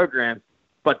defensive program.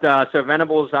 But so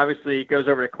Venables obviously goes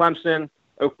over to Clemson.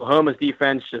 Oklahoma's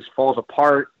defense just falls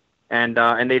apart. And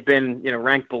they've been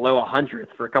ranked below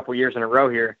 100th for a couple years in a row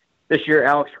here. This year,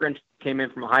 Alex Grinch came in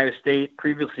from Ohio State,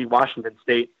 previously Washington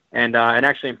State, and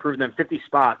actually improved them 50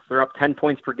 spots. They're up 10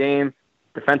 points per game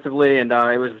defensively, and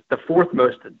it was the 4th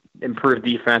most improved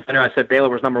defense. I know I said Baylor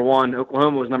was number 1,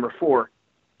 Oklahoma was number 4.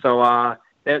 So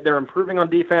they're improving on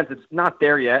defense. It's not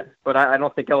there yet, but I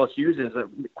don't think LSU's is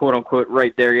quote unquote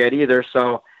right there yet either.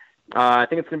 So. I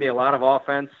think it's going to be a lot of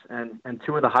offense and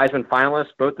 2 of the Heisman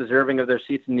finalists, both deserving of their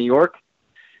seats in New York.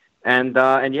 And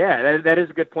yeah, that is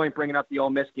a good point bringing up the Ole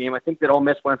Miss game. I think that Ole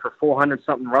Miss went for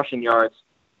 400-something rushing yards.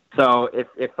 So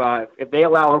if they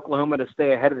allow Oklahoma to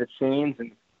stay ahead of the chains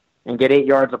and get 8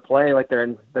 yards of play like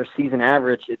their season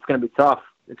average, it's going to be tough.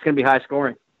 It's going to be high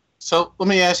scoring. So let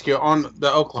me ask you on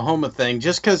the Oklahoma thing,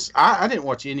 just because I didn't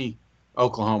watch any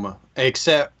Oklahoma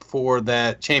except for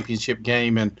that championship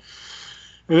game, and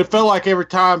it felt like every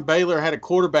time Baylor had a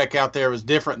quarterback out there, it was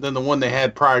different than the one they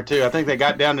had prior to. I think they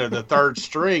got down to the 3rd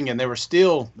string, and they were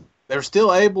still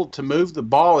able to move the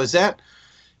ball. Is that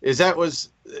was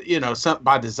something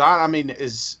by design? I mean,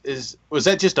 was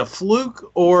that just a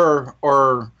fluke, or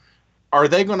are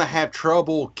they going to have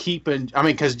trouble keeping? I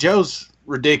mean, because Joe's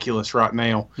ridiculous right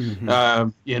now.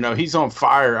 Mm-hmm. He's on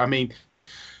fire. I mean,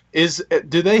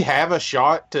 do they have a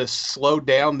shot to slow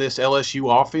down this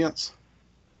LSU offense?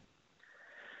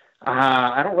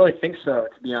 I don't really think so,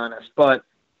 to be honest. But,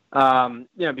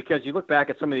 because you look back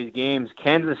at some of these games,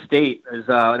 Kansas State,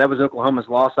 that was Oklahoma's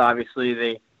loss,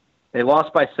 obviously. They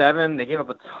lost by 7. They gave up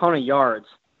a ton of yards.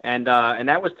 And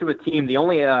that was to a team, the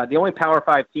only Power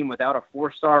 5 team without a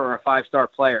 4-star or a 5-star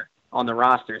player on the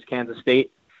roster is Kansas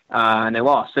State, and they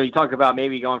lost. So you talk about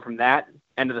maybe going from that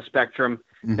end of the spectrum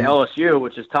to LSU,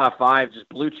 which is top 5, just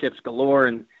blue chips galore,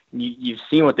 and you've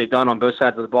seen what they've done on both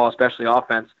sides of the ball, especially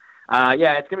offense.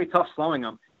 Yeah, it's going to be tough slowing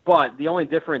them. But the only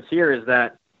difference here is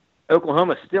that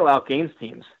Oklahoma still outgains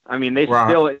teams. I mean, they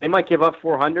might give up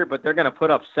 400, but they're going to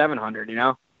put up 700,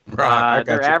 Right.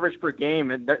 Their average per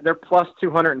game, they're plus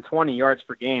 220 yards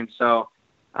per game. So,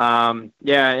 and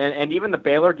even the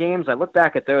Baylor games, I look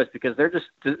back at those because they're just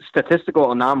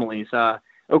statistical anomalies.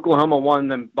 Oklahoma won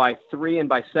them by 3 and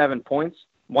by 7 points,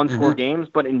 one-score games,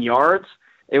 but in yards,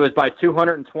 it was by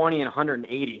 220 and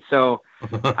 180. So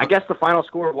I guess the final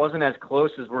score wasn't as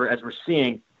close as we're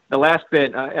seeing. The last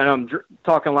bit, and I'm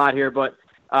talking a lot here, but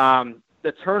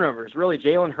the turnovers, really,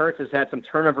 Jalen Hurts has had some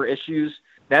turnover issues.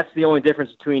 That's the only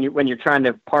difference between when you're trying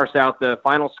to parse out the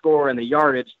final score and the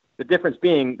yardage. The difference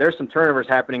being there's some turnovers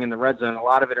happening in the red zone. A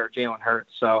lot of it are Jalen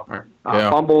Hurts. So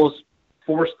fumbles,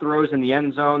 forced throws in the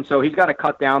end zone. So he's got to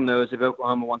cut down those if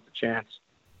Oklahoma wants a chance.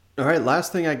 All right,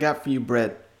 last thing I got for you,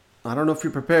 Brett. I don't know if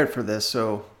you're prepared for this,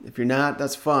 so if you're not,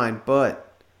 that's fine.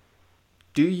 But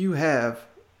do you have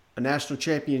a national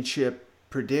championship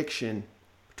prediction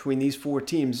between these 4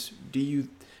 teams? Do you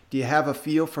have a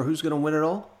feel for who's going to win it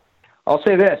all? I'll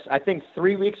say this. I think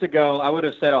 3 weeks ago I would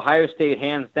have said Ohio State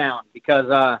hands down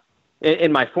because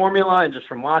in my formula and just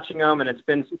from watching them, and it's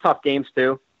been some tough games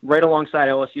too, right alongside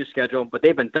LSU's schedule, but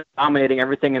they've been dominating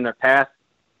everything in their path.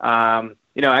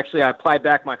 Actually, I applied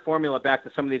back my formula back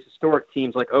to some of these historic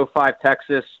teams like 05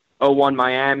 Texas, 01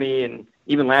 Miami, and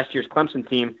even last year's Clemson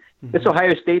team. This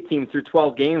Ohio State team through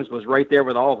 12 games was right there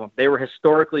with all of them. They were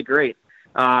historically great.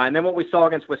 And then what we saw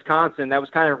against Wisconsin, that was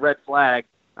kind of a red flag.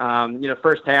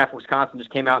 First half, Wisconsin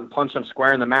just came out and punched them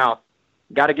square in the mouth.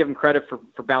 Got to give them credit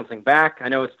for bouncing back. I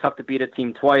know it's tough to beat a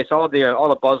team twice, all the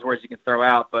buzzwords you can throw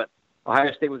out, but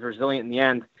Ohio State was resilient in the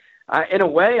end. In a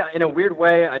weird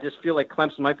way, I just feel like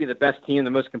Clemson might be the best team, the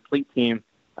most complete team.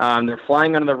 They're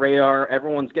flying under the radar.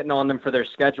 Everyone's getting on them for their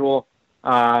schedule.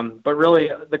 But really,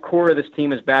 the core of this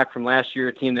team is back from last year,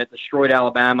 a team that destroyed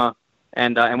Alabama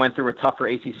and went through a tougher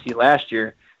ACC last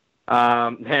year.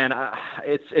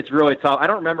 It's really tough. I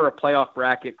don't remember a playoff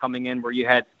bracket coming in where you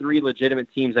had three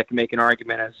legitimate teams that can make an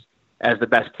argument as the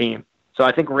best team. So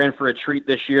I think we're in for a treat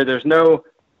this year. There's no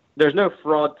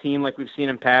fraud team like we've seen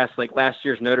in past, like last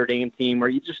year's Notre Dame team, where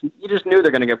you just knew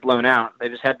they're going to get blown out. They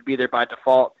just had to be there by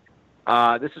default.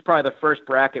 This is probably the first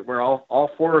bracket where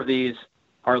all four of these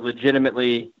are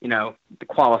legitimately,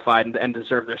 qualified and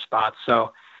deserve their spots.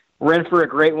 So we're in for a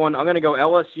great one. I'm going to go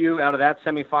LSU out of that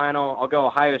semifinal. I'll go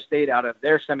Ohio State out of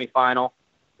their semifinal.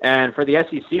 And for the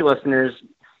SEC listeners,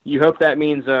 you hope that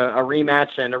means a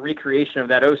rematch and a recreation of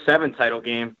that 07 title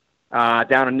game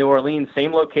down in New Orleans,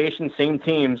 same location, same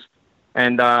teams,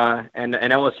 and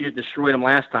LSU destroyed them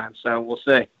last time. So we'll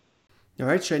see. All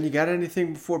right, Shane, you got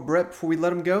anything before we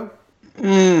let him go?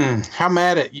 How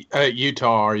mad at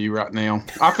Utah are you right now?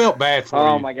 I felt bad for you.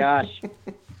 Oh my gosh,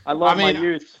 I love my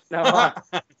Utes. No,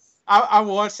 I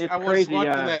was crazy,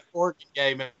 watching that Oregon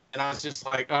game, and I was just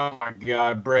like, oh my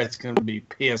God, Brett's gonna be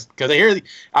pissed because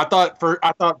I thought for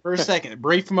a second, a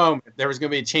brief moment, there was gonna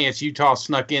be a chance Utah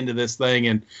snuck into this thing,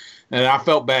 and I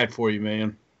felt bad for you,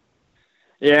 man.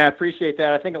 Yeah, I appreciate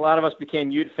that. I think a lot of us became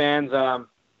Ute fans.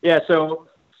 So.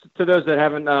 To those that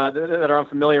haven't that are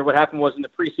unfamiliar, what happened was in the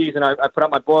preseason, I put out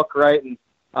my book, right, and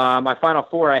my Final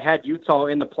Four, I had Utah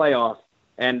in the playoff.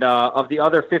 And of the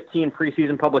other 15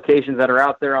 preseason publications that are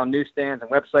out there on newsstands and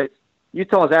websites,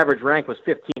 Utah's average rank was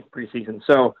 15th preseason.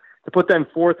 So to put them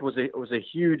fourth was a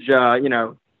huge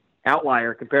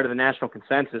outlier compared to the national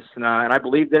consensus. And I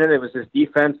believed in it. It was this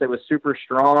defense that was super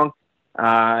strong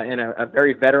and a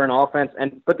very veteran offense.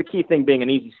 But the key thing being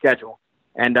an easy schedule.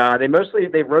 And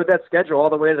they rode that schedule all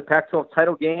the way to the Pac-12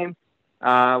 title game.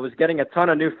 Was getting a ton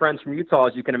of new friends from Utah,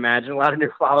 as you can imagine. A lot of new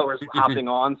followers hopping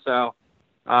on. So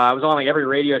I was on like every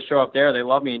radio show up there. They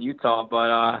love me in Utah.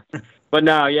 But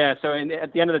no, yeah. So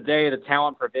at the end of the day, the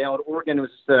talent prevailed. Oregon was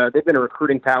they've been a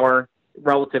recruiting power,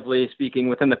 relatively speaking,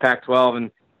 within the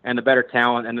Pac-12, and the better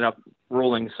talent ended up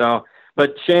ruling. So,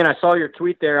 but Shane, I saw your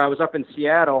tweet there. I was up in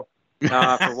Seattle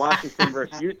for Washington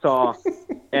versus Utah.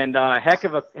 And heck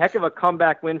of a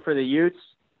comeback win for the Utes.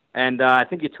 And I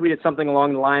think you tweeted something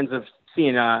along the lines of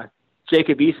seeing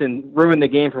Jacob Eason ruin the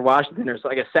game for Washington, or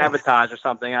like a sabotage or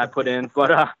something I put in.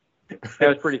 But that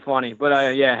was pretty funny. But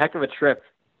heck of a trip.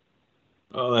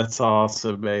 Oh, that's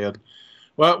awesome, man.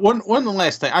 Well, one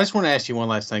last thing. I just want to ask you one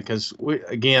last thing because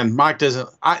Mike doesn't.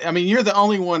 I mean, you're the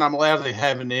only one I'm allowed to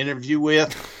have an interview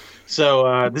with.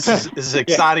 So this is an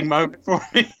exciting moment for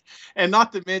me. And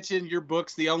not to mention, your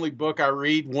book's the only book I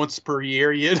read once per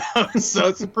year, so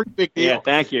it's a pretty big deal. Yeah,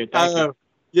 thank you.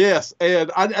 Yes, and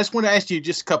I just want to ask you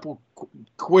just a couple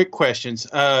quick questions.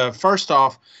 First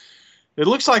off, it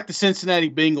looks like the Cincinnati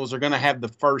Bengals are going to have the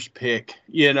first pick,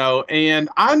 and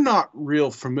I'm not real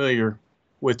familiar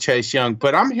with Chase Young,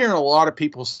 but I'm hearing a lot of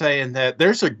people saying that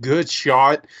there's a good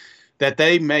shot that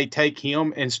they may take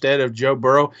him instead of Joe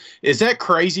Burrow. Is that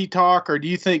crazy talk, or do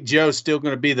you think Joe's still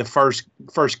going to be the first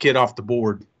kid off the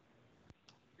board?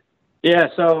 Yeah,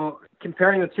 so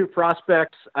comparing the two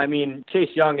prospects, I mean,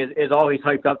 Chase Young is always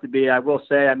hyped up to be, I will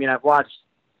say. I mean, I've watched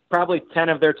probably 10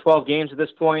 of their 12 games at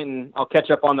this point, and I'll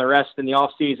catch up on the rest in the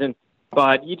offseason.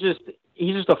 But he's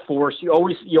just a force. You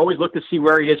always look to see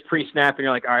where he is pre-snap, and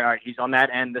you're like, all right, he's on that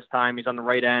end this time. He's on the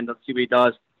right end. Let's see what he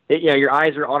does. Your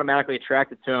eyes are automatically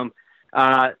attracted to him.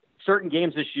 Certain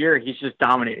games this year, he's just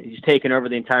dominated. He's taken over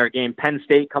the entire game. Penn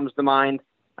State comes to mind.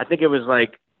 I think it was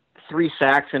like 3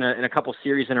 sacks in a couple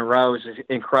series in a row. Is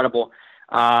incredible.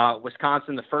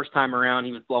 Wisconsin, the first time around,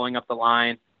 he was blowing up the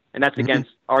line, and that's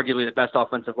against arguably the best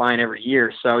offensive line every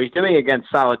year. So he's doing it against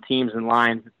solid teams and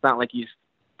lines. It's not like he's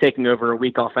taking over a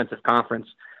weak offensive conference.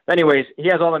 But anyways, he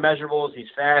has all the measurables. He's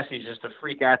fast. He's just a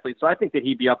freak athlete. So I think that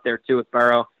he'd be up there too with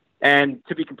Burrow. And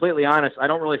to be completely honest, I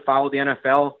don't really follow the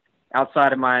NFL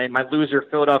outside of my loser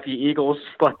Philadelphia Eagles,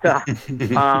 but so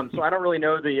I don't really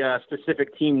know the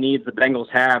specific team needs the Bengals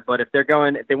have. But if they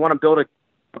want to build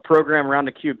a program around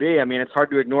the QB, I mean, it's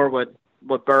hard to ignore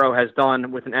what Burrow has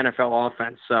done with an NFL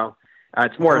offense. So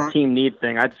It's more a team need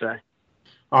thing, I'd say.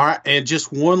 All right, and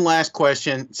just one last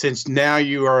question, since now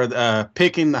you are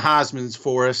picking the Heismans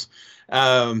for us.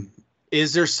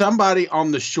 Is there somebody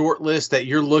on the short list that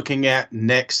you're looking at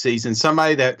next season,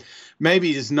 somebody that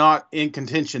maybe is not in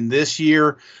contention this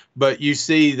year, but you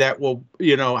see that will,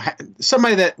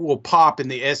 somebody that will pop in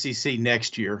the SEC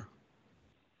next year?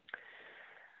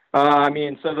 So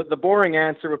the boring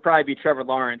answer would probably be Trevor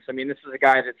Lawrence. I mean, this is a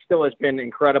guy that still has been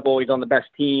incredible. He's on the best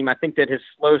team. I think that his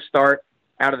slow start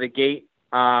out of the gate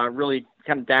really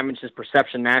kind of damaged his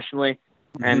perception nationally,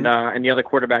 and the other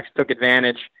quarterbacks took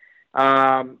advantage.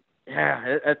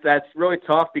 That's really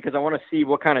tough because I want to see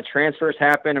what kind of transfers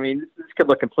happen. I mean, this could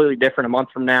look completely different a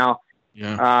month from now.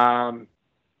 Yeah.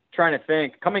 Trying to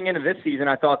think. Coming into this season,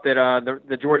 I thought that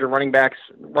the Georgia running back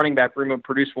room would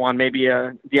produce one, maybe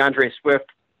DeAndre Swift.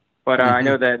 But I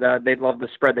know that they'd love the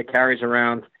spread that carries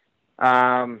around.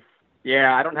 I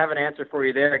don't have an answer for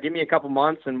you there. Give me a couple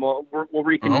months, and we'll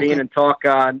reconvene and talk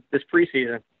this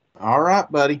preseason. All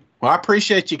right, buddy. Well, I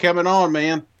appreciate you coming on,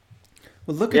 man.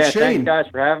 Well, look at Shane. Thanks, guys,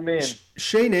 for having me.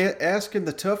 Shane asking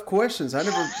the tough questions.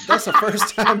 That's the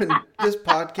first time in this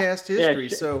podcast history.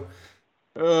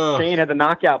 Shane had the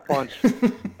knockout punch.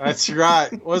 That's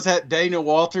right. Was that Dana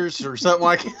Walters or something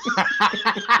like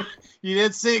that? You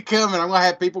didn't see it coming. I'm going to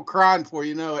have people crying before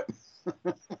you know it.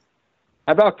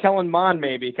 How about Kellen Mond,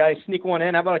 maybe? Can I sneak one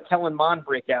in? How about a Kellen Mond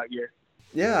breakout year?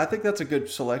 Yeah, I think that's a good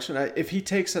selection. If he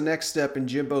takes the next step in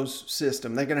Jimbo's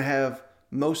system, they're going to have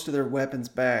most of their weapons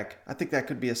back. I think that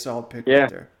could be a solid pick right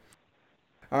there.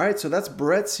 All right, so that's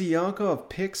Brett Ciancia of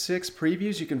Pick 6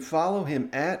 Previews. You can follow him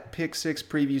at Pick 6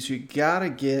 Previews. You got to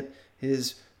get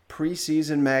his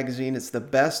preseason magazine. It's the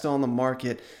best on the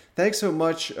market. Thanks so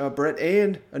much, Brett,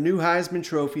 and a new Heisman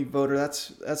Trophy voter.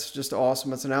 That's just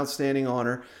awesome. It's an outstanding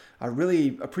honor. I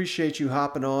really appreciate you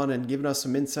hopping on and giving us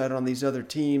some insight on these other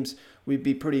teams. We'd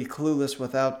be pretty clueless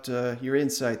without your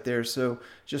insight there. So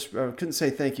just couldn't say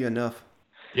thank you enough.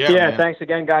 Yeah, thanks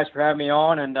again, guys, for having me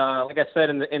on. And like I said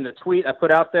in the tweet I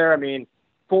put out there, I mean,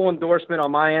 full endorsement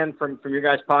on my end from your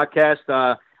guys' podcast.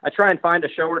 I try and find a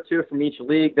show or two from each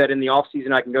league that in the off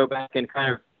season I can go back and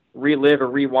kind of relive or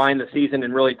rewind the season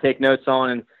and really take notes on.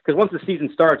 And because once the season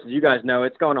starts, as you guys know,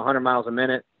 it's going 100 miles a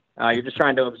minute. You're just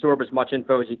trying to absorb as much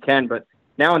info as you can. But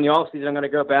now in the off season, I'm going to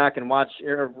go back and watch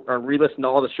or re-listen to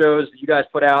all the shows that you guys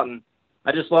put out. And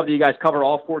I just love that you guys cover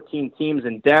all 14 teams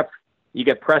in depth. You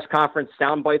get press conference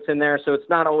sound bites in there. So it's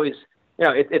not always,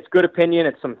 it's good opinion.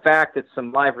 It's some fact. It's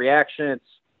some live reaction. It's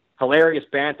hilarious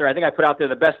banter. I think I put out there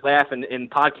the best laugh in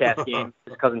podcast game,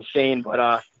 his cousin Shane.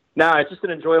 But no, it's just an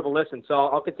enjoyable listen. So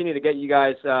I'll continue to get you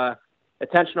guys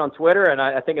attention on Twitter, and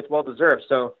I think it's well-deserved.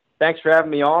 So thanks for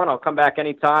having me on. I'll come back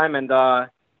anytime, and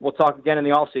we'll talk again in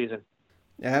the off season.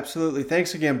 Yeah, absolutely.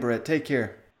 Thanks again, Brett. Take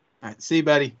care. All right. See you,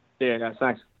 buddy. See you, guys.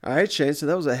 Thanks. All right, Shane, so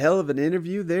that was a hell of an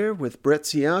interview there with Brett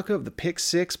Ciancia of the Pick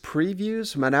 6 Previews.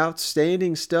 Some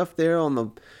outstanding stuff there on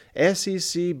the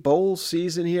SEC Bowl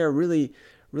season here. I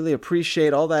really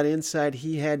appreciate all that insight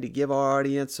he had to give our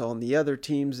audience on the other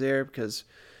teams there because,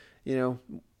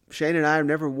 Shane and I are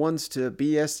never ones to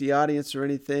BS the audience or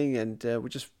anything, and we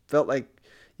just felt like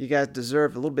you guys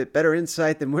deserve a little bit better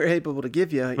insight than we're able to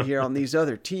give you here on these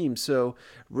other teams. So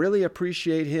really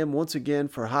appreciate him once again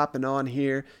for hopping on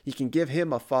here. You can give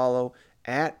him a follow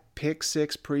at Pick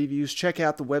 6 Previews. Check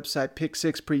out the website,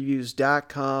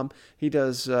 pick6previews.com. He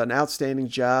does an outstanding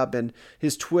job, and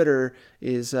his Twitter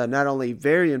is not only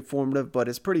very informative, but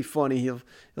it's pretty funny. He'll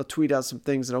tweet out some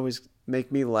things that always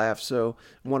make me laugh. So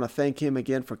I want to thank him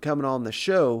again for coming on the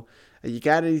show. You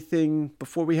got anything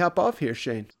before we hop off here,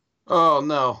 Shane? Oh,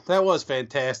 no, that was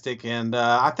fantastic. And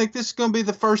I think this is going to be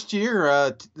the first year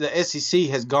the SEC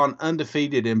has gone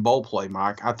undefeated in bowl play,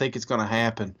 Mike. I think it's going to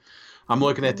happen. I'm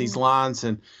looking at these lines,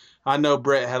 and I know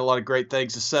Brett had a lot of great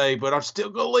things to say, but I'm still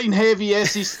going to lean heavy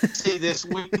SEC this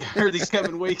week or these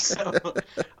coming weeks. So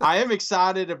I am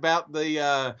excited about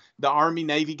the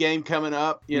Army-Navy game coming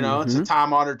up. It's a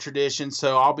time-honored tradition,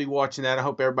 so I'll be watching that. I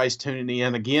hope everybody's tuning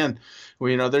in. Again,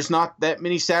 there's not that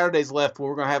many Saturdays left where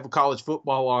we're going to have a college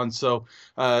football on. So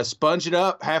sponge it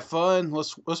up, have fun.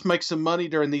 Let's make some money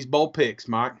during these bowl picks,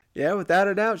 Mike. Yeah, without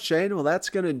a doubt, Shane. Well, that's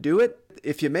going to do it.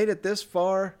 If you made it this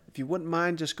far, if you wouldn't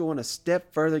mind just going a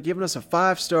step further, giving us a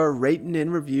 5-star rating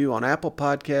and review on Apple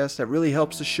Podcasts, that really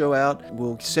helps the show out.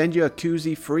 We'll send you a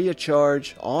koozie free of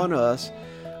charge on us.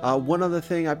 One other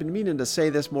thing, I've been meaning to say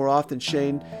this more often,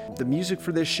 Shane. The music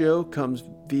for this show comes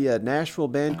via Nashville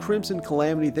band Crimson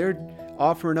Calamity. They're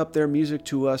offering up their music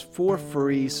to us for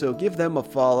free. So give them a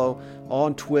follow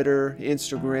on Twitter,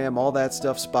 Instagram, all that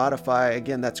stuff, Spotify.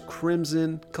 Again, that's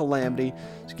Crimson Calamity.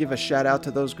 So give a shout out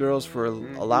to those girls for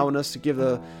allowing us to give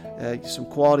some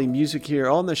quality music here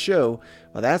on the show.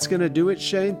 Well, that's going to do it,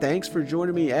 Shane. Thanks for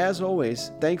joining me as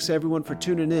always. Thanks everyone for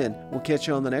tuning in. We'll catch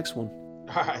you on the next one.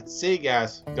 All right. See you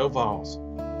guys. Go Vols.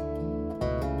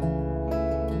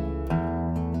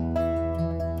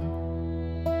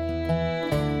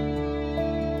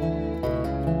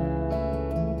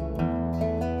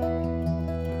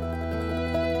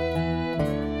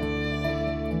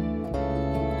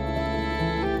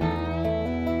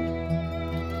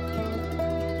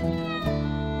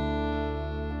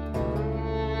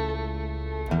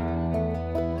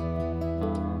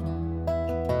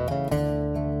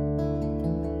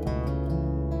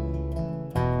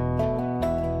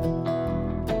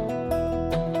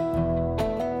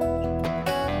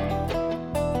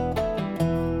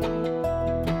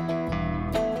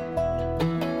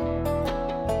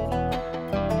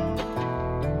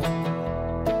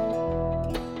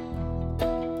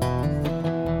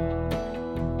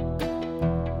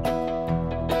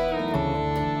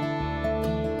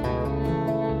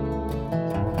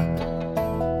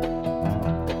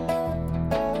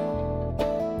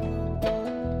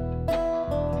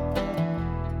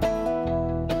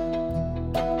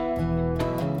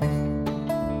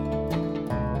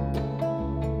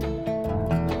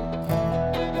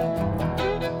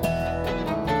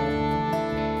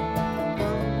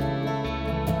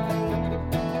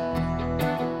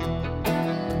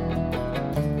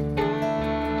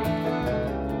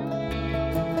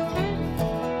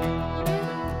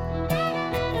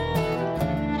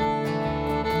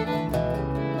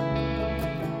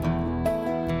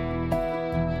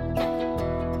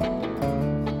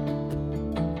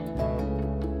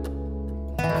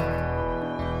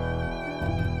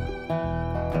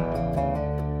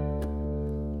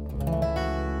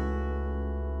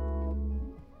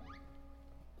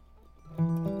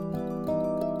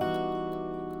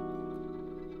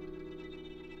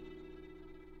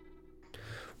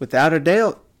 Without a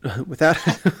doubt,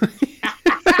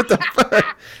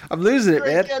 I'm losing it,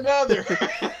 man. Another.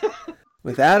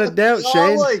 Without a doubt,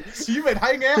 Shane. You've been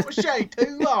hanging out with Shane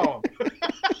too long.